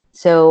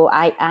 So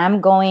I am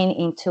going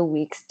in 2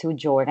 weeks to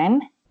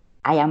Jordan.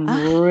 I am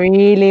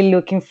really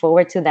looking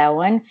forward to that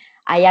one.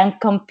 I am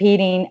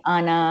competing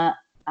on a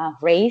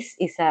race.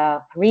 It's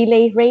a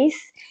relay race.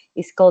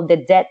 It's called the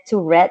Dead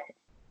to Red.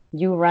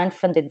 You run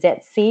from the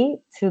Dead Sea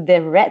to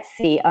the Red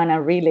Sea on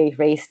a relay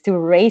race to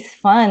raise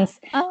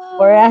funds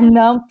for a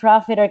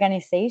nonprofit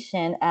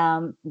organization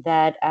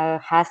that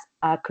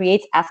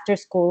creates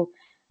after-school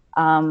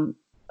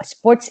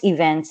sports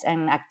events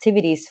and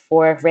activities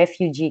for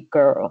refugee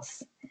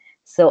girls.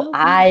 So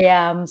I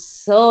am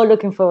so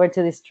looking forward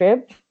to this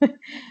trip.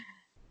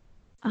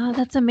 Oh,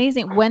 that's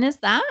amazing. When is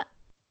that?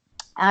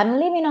 I'm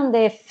leaving on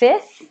the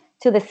 5th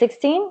to the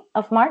 16th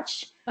of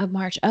March.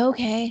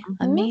 Okay. Mm-hmm.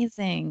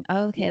 Amazing.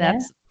 Okay. Yeah.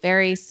 That's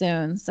very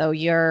soon. So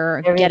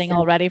you're getting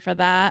all ready for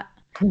that?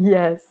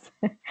 Yes,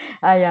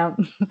 I am.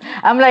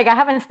 I'm like, I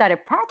haven't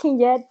started packing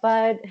yet,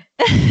 but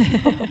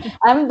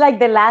I'm like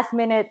the last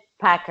minute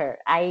packer.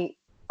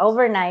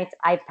 Overnight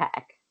I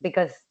pack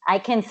because I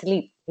can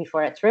sleep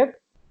before a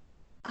trip.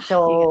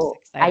 So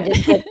I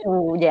just get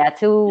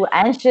too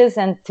anxious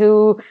and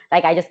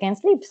I just can't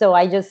sleep. So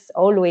I just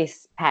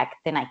always pack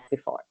the night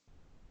before.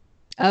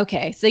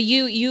 Okay. So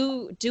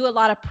you do a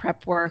lot of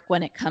prep work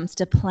when it comes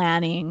to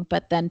planning,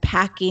 but then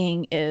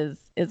packing is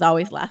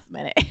always last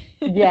minute.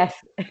 Yes.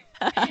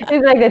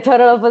 It's like the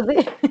total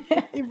opposite.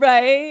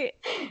 Right.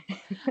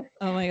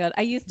 Oh my God.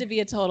 I used to be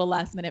a total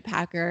last minute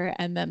packer.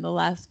 And then the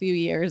last few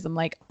years, I'm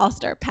like, I'll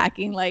start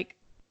packing like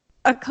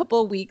a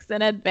couple weeks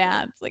in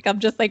advance. Like I'm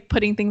just like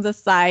putting things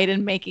aside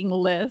and making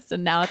lists.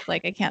 And now it's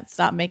like, I can't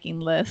stop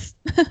making lists.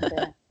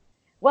 Yeah.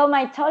 Well,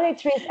 my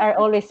toiletries are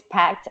always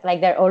packed.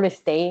 Like they're always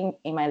staying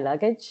in my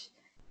luggage.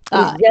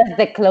 It's just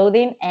the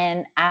clothing.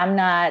 And I'm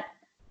not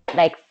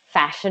like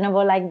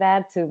fashionable like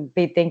that to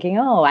be thinking,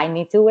 oh, I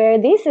need to wear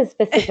these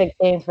specific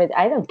things. But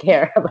I don't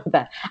care about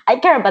that. I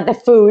care about the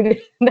food.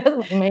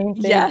 That's the main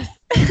thing. Yes.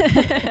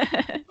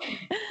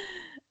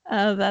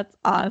 Oh, that's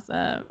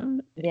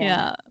awesome.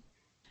 Yeah.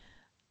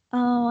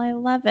 Oh, I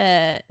love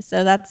it.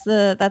 So that's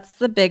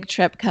the big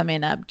trip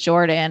coming up,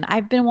 Jordan.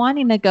 I've been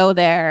wanting to go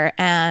there,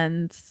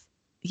 and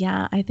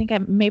yeah, I think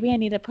maybe I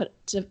need to put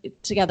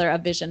together a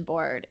vision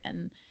board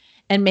and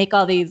make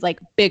all these like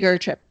bigger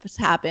trips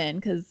happen,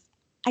 because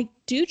I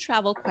do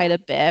travel quite a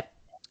bit,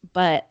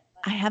 but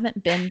I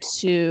haven't been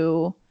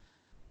to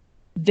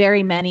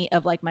very many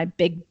of like my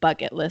big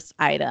bucket list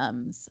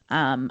items.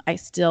 I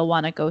still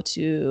want to go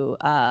to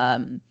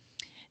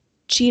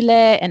Chile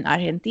and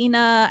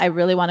Argentina. I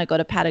really want to go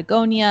to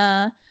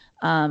Patagonia.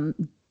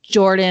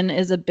 Jordan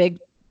is a big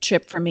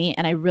trip for me,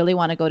 and I really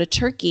want to go to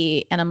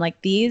Turkey. And I'm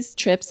like, these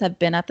trips have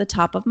been at the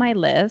top of my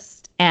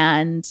list,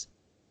 and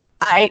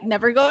I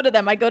never go to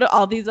them. I go to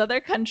all these other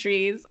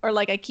countries, or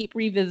like I keep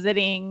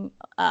revisiting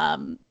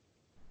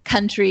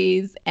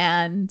countries,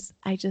 and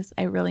I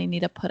really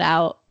need to put it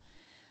out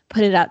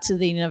to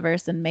the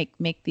universe and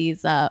make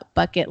these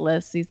bucket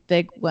lists, these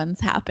big ones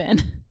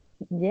happen.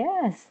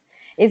 Yes.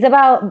 It's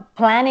about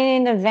planning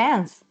in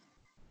advance.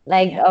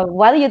 Like, Yeah.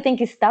 what do you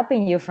think is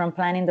stopping you from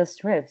planning those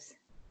trips?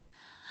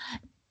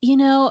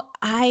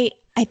 I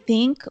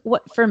think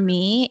what for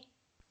me,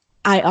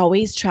 I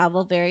always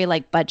travel very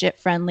like budget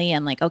friendly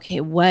and like,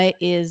 okay, what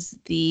are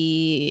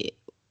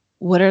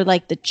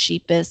like the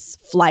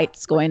cheapest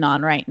flights going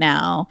on right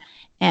now?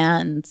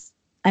 And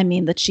I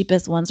mean, the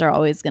cheapest ones are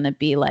always going to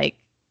be like,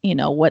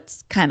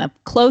 what's kind of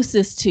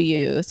closest to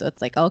you. So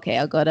it's like, okay,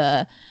 I'll go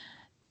to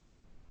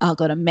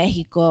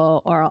Mexico,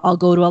 or I'll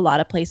go to a lot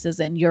of places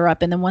in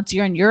Europe. And then once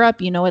you're in Europe,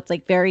 it's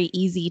like very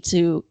easy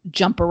to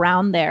jump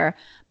around there.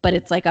 But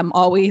it's like I'm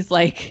always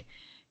like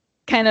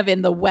kind of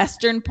in the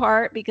western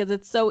part because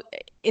it's so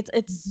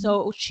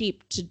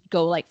cheap to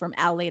go like from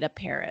LA to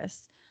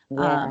Paris.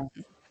 Yeah.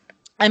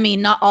 I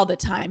mean, not all the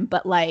time,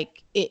 but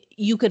like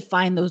you could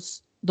find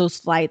those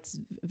flights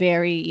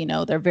very,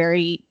 they're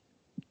very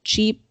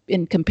cheap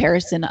in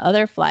comparison to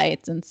other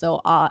flights. And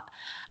so I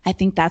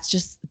think that's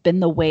just been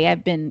the way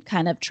I've been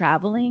kind of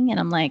traveling. And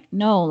I'm like,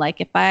 no,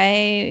 like if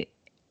I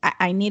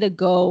need to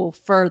go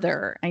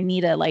further, I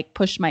need to like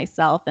push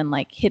myself and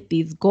like hit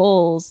these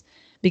goals,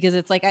 because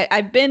it's like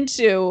I've been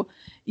to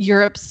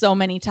Europe so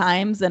many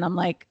times and I'm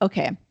like,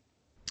 okay,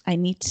 I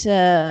need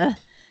to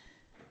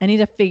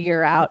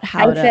figure out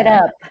how I set to.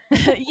 up.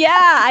 Yeah,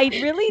 I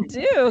really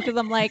do. Because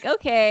I'm like,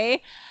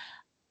 okay,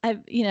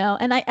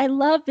 and I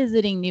love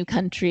visiting new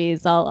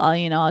countries.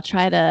 I'll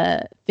try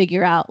to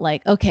figure out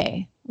like,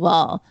 okay,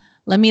 well,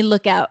 let me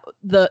look out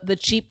the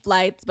cheap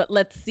flights, but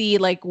let's see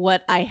like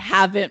what I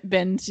haven't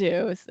been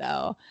to.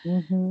 So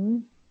Hmm.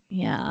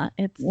 yeah,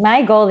 it's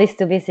My goal is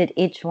to visit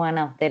each one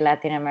of the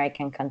Latin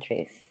American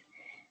countries.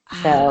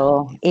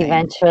 So amazing.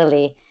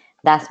 eventually,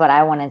 that's what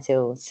I want to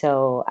do.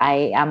 So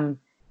I am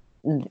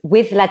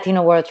with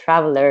Latino World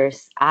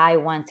Travelers. I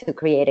want to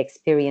create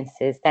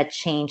experiences that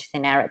change the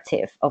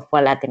narrative of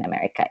what Latin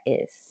America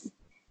is.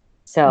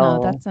 No, So,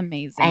 that's and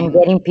amazing.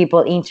 getting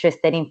people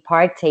interested in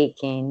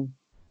partaking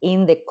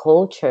in the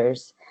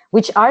cultures,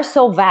 which are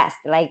so vast.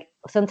 Like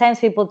sometimes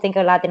people think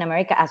of Latin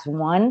America as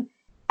one,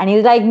 and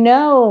it's like,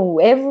 no,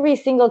 every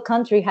single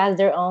country has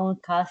their own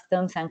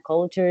customs and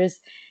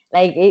cultures.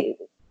 Like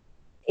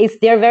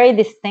they're very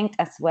distinct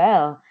as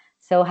well.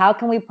 So how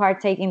can we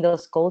partake in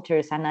those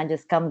cultures and not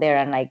just come there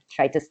and like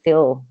try to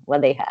steal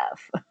what they have?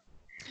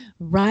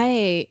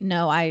 Right.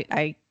 No,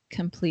 I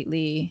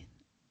completely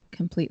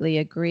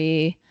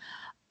agree.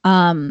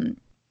 Um,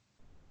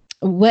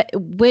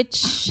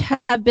 which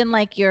have been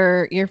like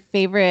your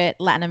favorite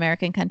Latin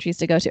American countries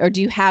to go to, or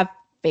do you have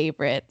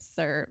favorites,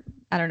 or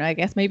I don't know, I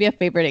guess maybe a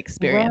favorite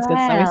experience,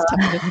 because it's Well, always tough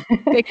to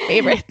pick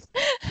favorites.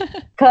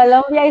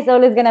 Colombia is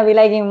always gonna be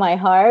like in my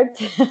heart.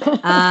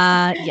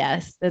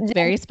 Yes, that's Just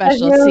very because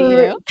special to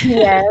you.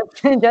 yes,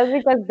 just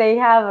because they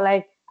have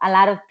like a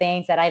lot of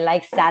things that I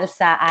like.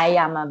 Salsa, I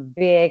am a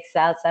big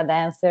salsa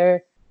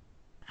dancer,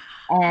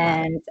 Love it.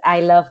 and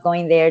I love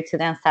going there to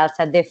dance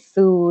salsa. The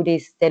food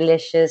is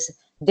delicious.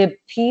 The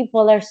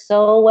people are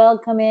so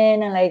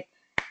welcoming, and like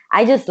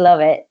I just love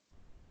it.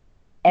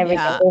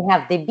 Everything. Yeah. They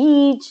have the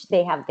beach,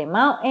 they have the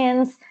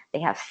mountains, they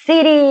have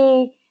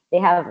city, they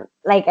have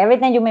like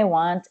everything you may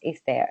want is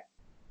there.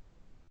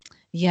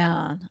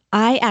 Yeah.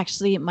 I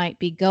actually might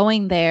be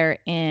going there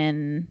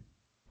in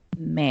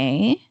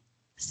May.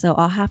 So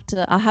I'll have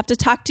to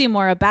talk to you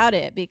more about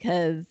it,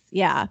 because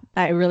yeah,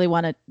 I really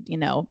want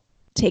to,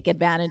 take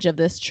advantage of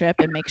this trip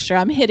and make sure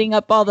I'm hitting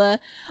up all the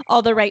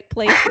right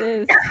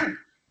places.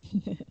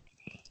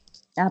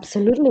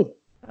 Absolutely.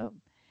 Oh.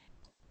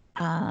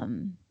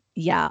 Um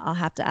yeah, I'll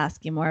have to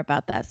ask you more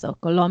about that. So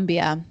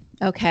Colombia.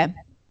 Okay. I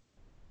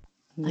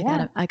Yeah.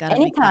 gotta I gotta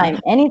make that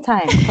Anytime,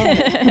 anytime. Call me.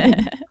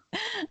 happen.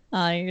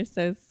 Oh, you're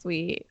so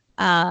sweet.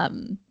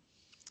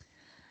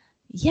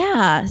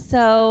 Yeah.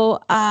 So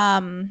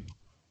what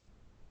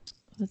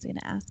was I going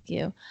to ask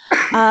you?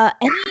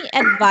 Any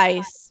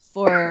advice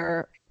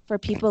for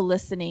people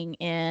listening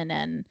in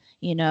and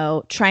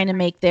trying to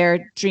make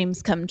their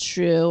dreams come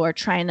true, or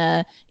trying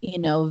to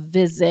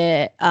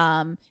visit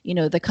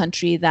the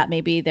country that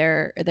maybe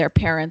their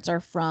parents are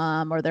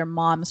from, or their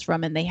mom's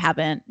from, and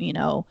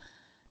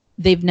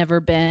they've never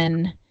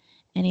been.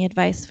 Any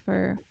advice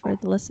for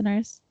the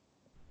listeners?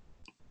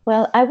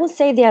 Well, I will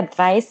say the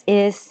advice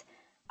is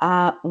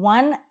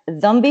one,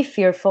 don't be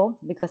fearful,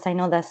 because I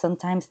know that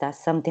sometimes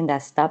that's something that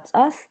stops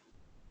us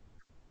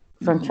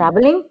from Hmm.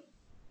 traveling,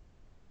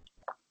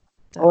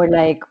 or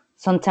Definitely. like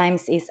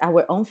sometimes it's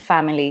our own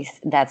families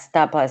that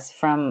stop us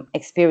from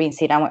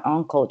experiencing our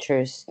own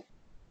cultures.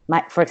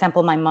 For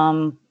example, my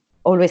mom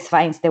always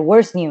finds the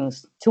worst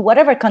news to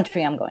whatever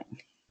country I'm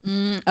going.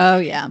 Oh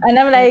yeah. And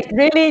I'm I like, do.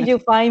 really? You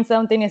find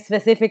something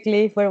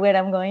specifically for where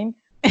I'm going?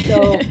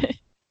 So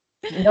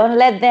don't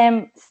let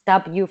them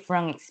stop you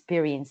from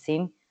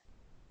experiencing.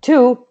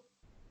 Two,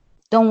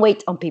 don't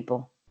wait on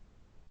people.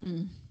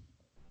 Mm.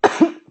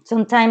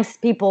 Sometimes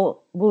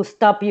people will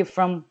stop you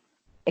from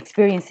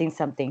experiencing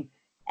something.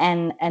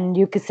 and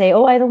you could say,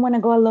 oh, I don't want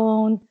to go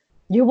alone,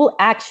 you will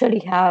actually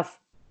have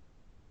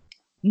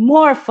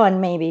more fun,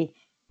 maybe.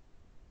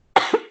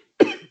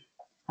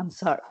 I'm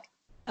sorry.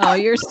 Oh,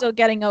 you're still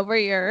getting over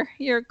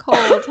your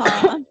cold,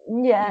 huh?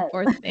 You Yeah.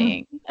 poor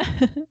thing.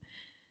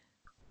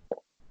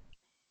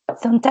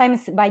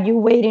 Sometimes by you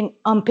waiting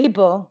on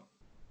people,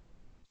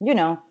 you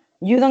know,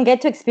 you don't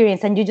get to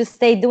experience and you just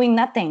stay doing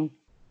nothing.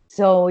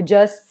 So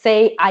just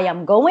say, I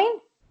am going.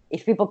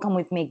 If people come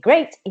with me,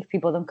 great. If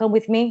people don't come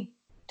with me,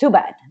 too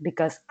bad,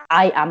 because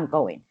I am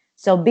going.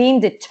 So being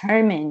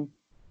determined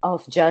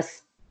of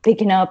just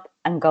picking up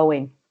and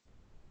going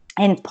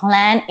and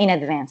plan in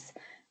advance.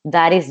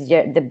 That is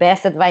the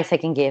best advice I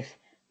can give.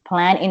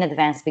 Plan in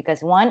advance,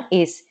 because one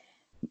is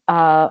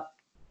uh,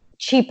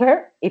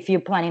 cheaper if you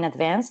plan in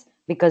advance,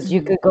 because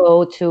you Mhm. could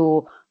go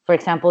to, for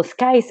example,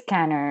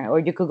 Skyscanner, or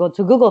you could go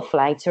to Google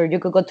Flights, or you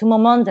could go to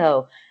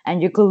Momondo,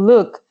 and you could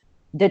look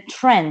the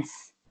trends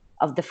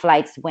of the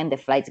flights, when the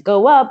flights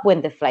go up,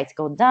 when the flights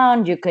go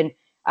down. You can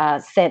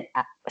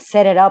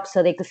set it up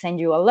so they could send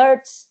you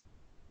alerts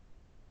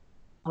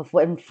of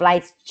when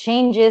flights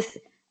changes,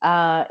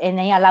 and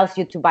it allows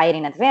you to buy it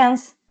in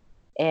advance.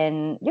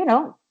 And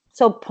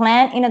so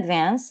plan in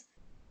advance.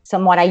 So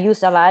what I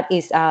use a lot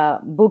is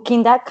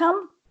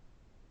booking.com,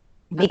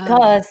 Oh.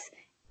 because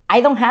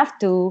I don't have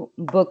to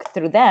book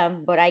through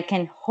them, but I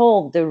can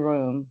hold the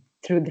room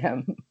through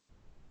them.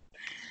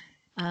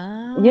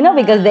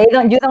 Because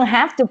Ah. you don't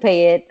have to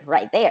pay it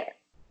right there.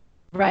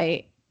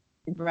 Right.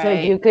 So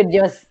Right. you could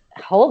just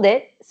hold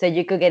it, so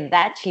you could get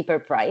that cheaper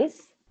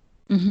price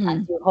as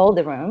Hmm. you hold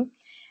the room.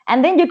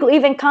 And then you could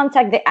even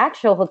contact the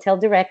actual hotel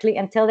directly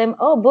and tell them,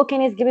 oh,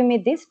 booking is giving me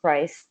this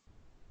price.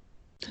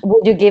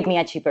 Would you give me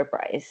a cheaper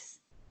price?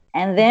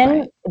 And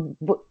then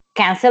Right.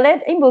 cancel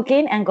it in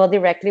booking and go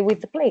directly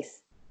with the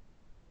place.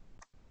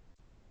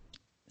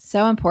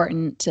 So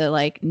important to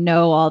like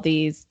know all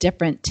these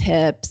different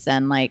tips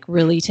and like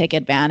really take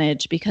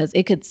advantage, because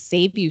it could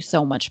save you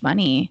so much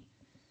money.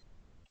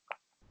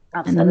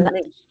 And then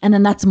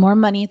Absolutely. that's more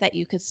money that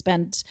you could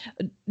spend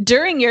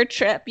during your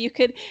trip. You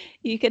could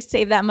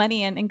save that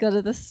money and go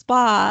to the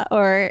spa,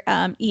 or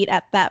eat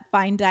at that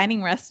fine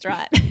dining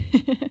restaurant.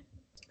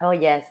 Oh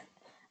yes,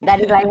 that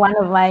is like one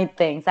of my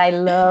things. I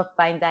love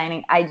fine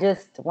dining. I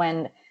just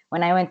when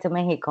I went to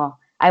Mexico,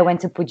 I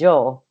went to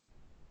Pujol.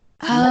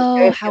 I'm not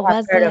sure Oh, if how you have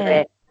was heard of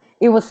it? it.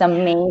 It was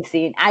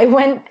amazing. I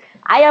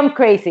am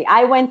crazy.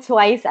 I went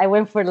twice. I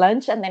went for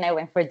lunch and then I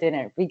went for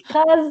dinner,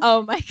 because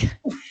Oh my God.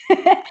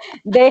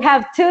 they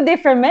have two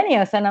different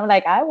menus, and I'm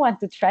like, I want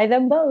to try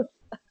them both.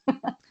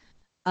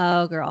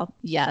 Oh, girl.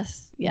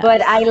 Yes.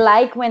 But I Yes.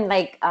 like when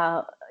like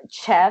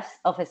chefs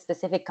of a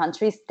specific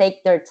countries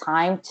take their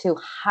time to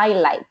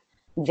highlight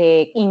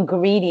the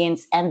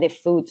ingredients and the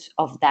foods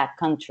of that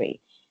country.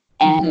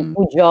 And Hmm.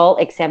 Pujol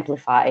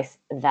exemplifies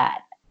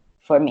that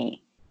for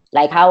me.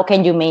 Like, how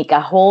can you make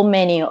a whole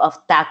menu of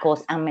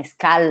tacos and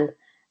mezcal,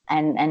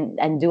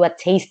 and do a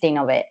tasting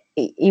of it?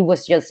 It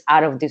was just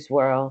out of this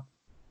world.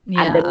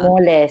 And the Yeah.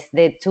 moles,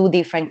 the two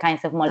different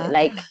kinds of mole,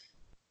 like Ah,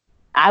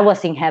 I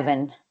was in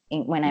heaven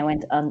when I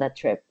went on that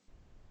trip.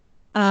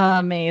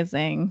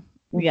 amazing.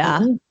 Yeah.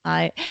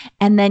 Mhm.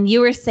 And then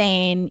you were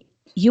saying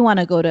you want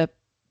to go to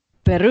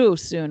Peru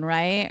soon,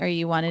 right? Or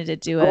you wanted to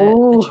do a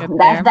Oh, trip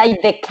that's there?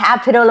 like the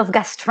capital of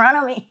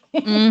gastronomy.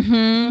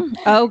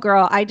 Oh,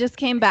 girl, I just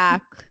came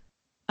back,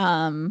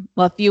 well,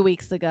 a few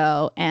weeks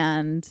ago,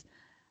 and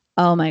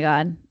oh my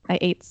God, I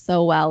ate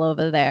so well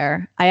over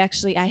there. I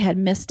had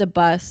missed a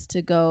bus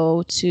to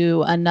go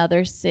to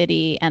another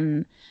city,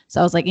 and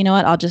so I was like, you know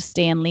what, I'll just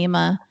stay in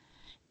Lima.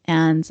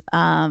 And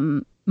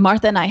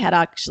Martha and I had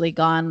actually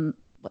gone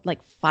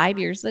like 5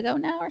 years ago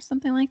now, or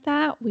something like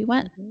that. We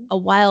went Mhm. a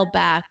while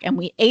back, and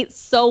we ate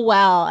so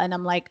well, and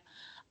I'm like,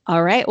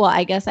 all right, well,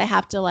 I guess I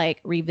have to like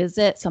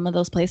revisit some of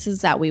those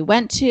places that we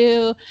went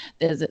to,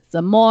 visit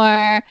some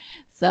more.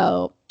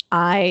 So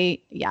I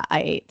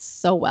ate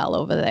so well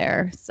over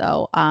there.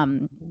 So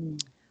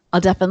I'll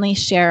definitely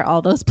share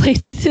all those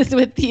places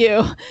with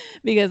you,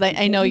 because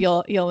I know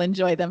Mhm. you'll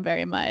enjoy them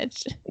very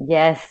much.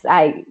 Yes,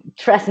 I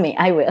trust me,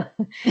 I will.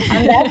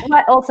 And that's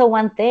what also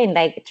one thing,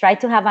 like try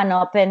to have an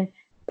open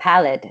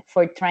palate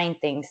for trying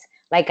things.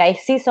 Like I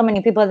see so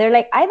many people, they're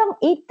like, I don't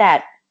eat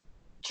that.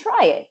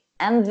 Try it.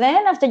 And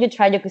then after you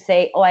try, you could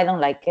say, oh, I don't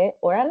like it,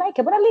 or I like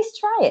it, but at least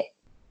try it.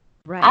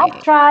 I've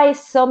Right. tried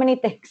so many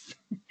things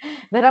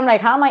that I'm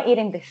like, how am I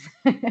eating this?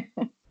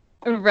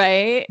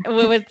 Right.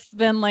 What's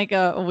been like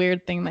a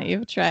weird thing that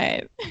you've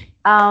tried?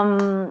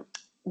 um,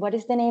 what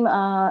is the name?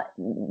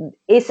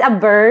 It's a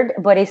bird,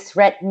 but it's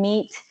red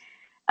meat.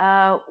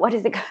 What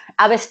is it?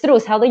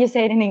 Avestruz. How do you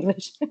say it in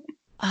English?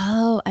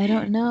 Oh, I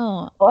don't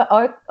know.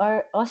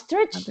 or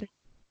ostrich?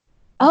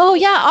 Oh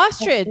yeah,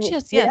 ostrich.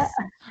 Yes, Yeah. yes.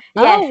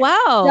 Oh Yes.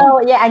 wow.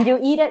 So yeah, and you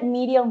eat it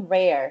medium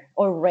rare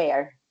or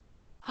rare.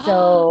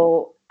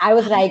 So I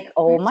was I've like,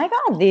 oh never my tasted.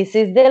 God, this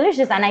is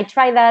delicious. And I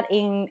tried that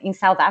in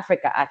South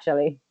Africa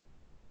actually.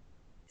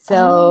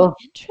 Oh, So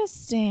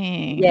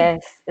interesting.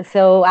 yes.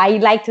 So I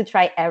like to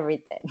try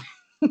everything.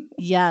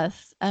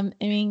 Yes. I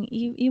mean,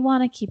 you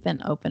want to keep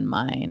an open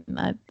mind.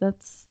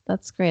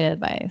 That's great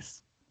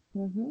advice.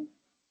 Mm-hmm.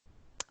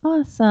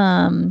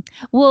 Awesome.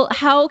 Well,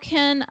 how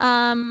can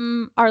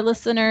our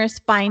listeners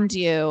find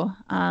you?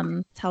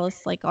 Tell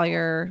us like all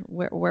your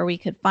where we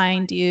could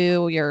find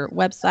you, your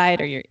website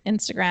or your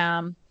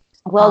Instagram.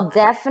 Well,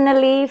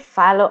 definitely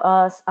follow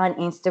us on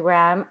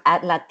Instagram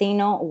at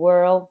Latino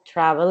World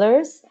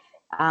Travelers.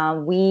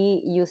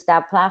 We use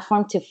that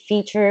platform to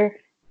feature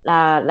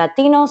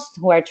Latinos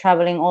who are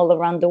traveling all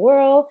around the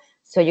world.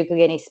 So you could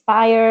get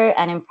inspired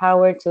and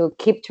empowered to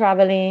keep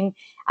traveling.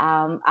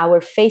 Our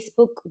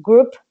Facebook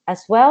group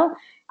as well.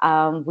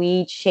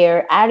 We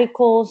share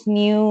articles,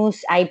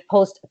 news. I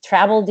post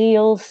travel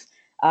deals.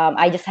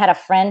 I just had a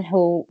friend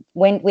who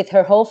went with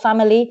her whole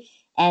family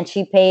and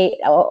she paid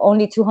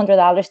only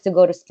 $200 to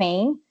go to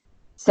Spain.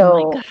 So,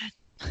 oh my God.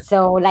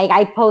 so like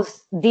I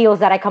post deals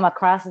that I come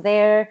across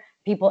there.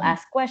 People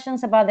ask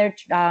questions about their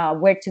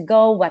where to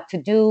go, what to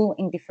do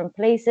in different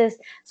places.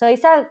 So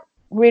it's a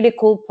really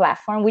cool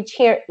platform. We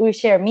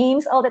share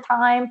memes all the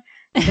time.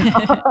 So,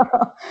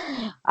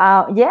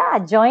 yeah,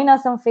 join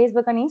us on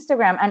Facebook and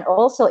Instagram. And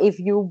also, if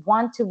you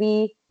want to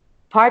be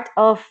part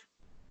of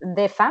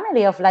the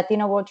family of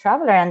Latino World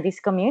Traveler and this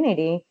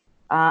community,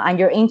 and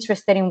you're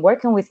interested in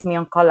working with me,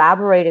 on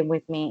collaborating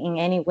with me in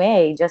any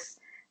way, just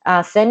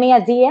send me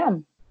a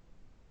DM.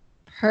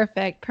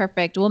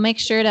 Perfect. We'll make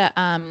sure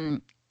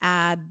to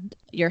add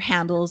your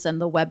handles and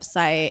the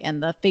website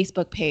and the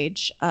Facebook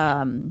page,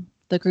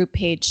 the group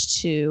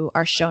page to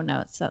our show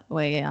notes. That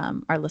way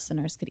our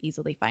listeners could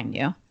easily find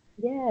you.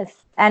 Yes.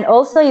 And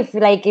also,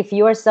 if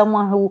you are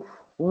someone who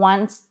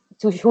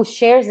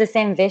shares the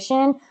same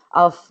vision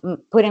of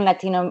putting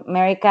Latino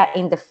America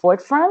in the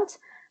forefront,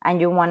 and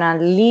you want to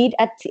lead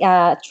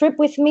a trip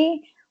with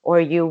me, or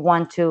you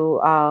want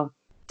to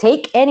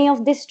take any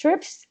of these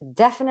trips,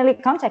 definitely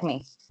contact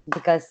me,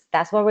 because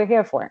that's what we're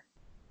here for.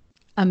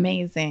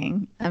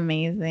 Amazing.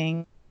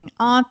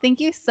 Oh, thank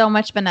you so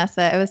much,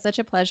 Vanessa. It was such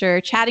a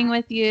pleasure chatting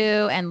with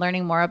you and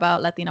learning more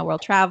about Latino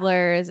World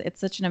Travelers.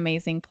 It's such an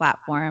amazing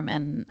platform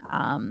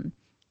and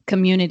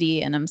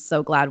community, and I'm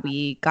so glad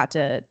we got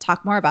to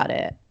talk more about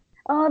it.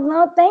 Oh,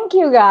 no, thank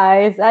you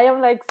guys. I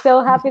am like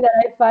so happy that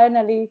I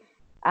finally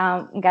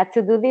got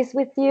to do this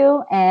with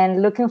you,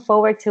 and looking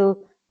forward to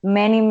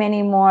many,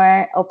 many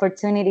more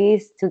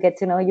opportunities to get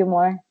to know you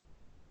more.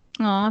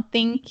 Oh,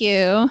 thank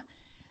you.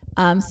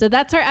 So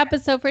that's our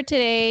episode for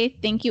today.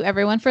 Thank you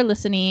everyone for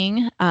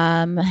listening.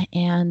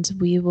 And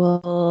we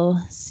will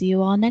see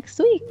you all next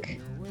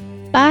week.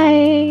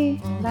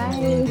 Bye.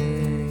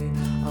 Bye.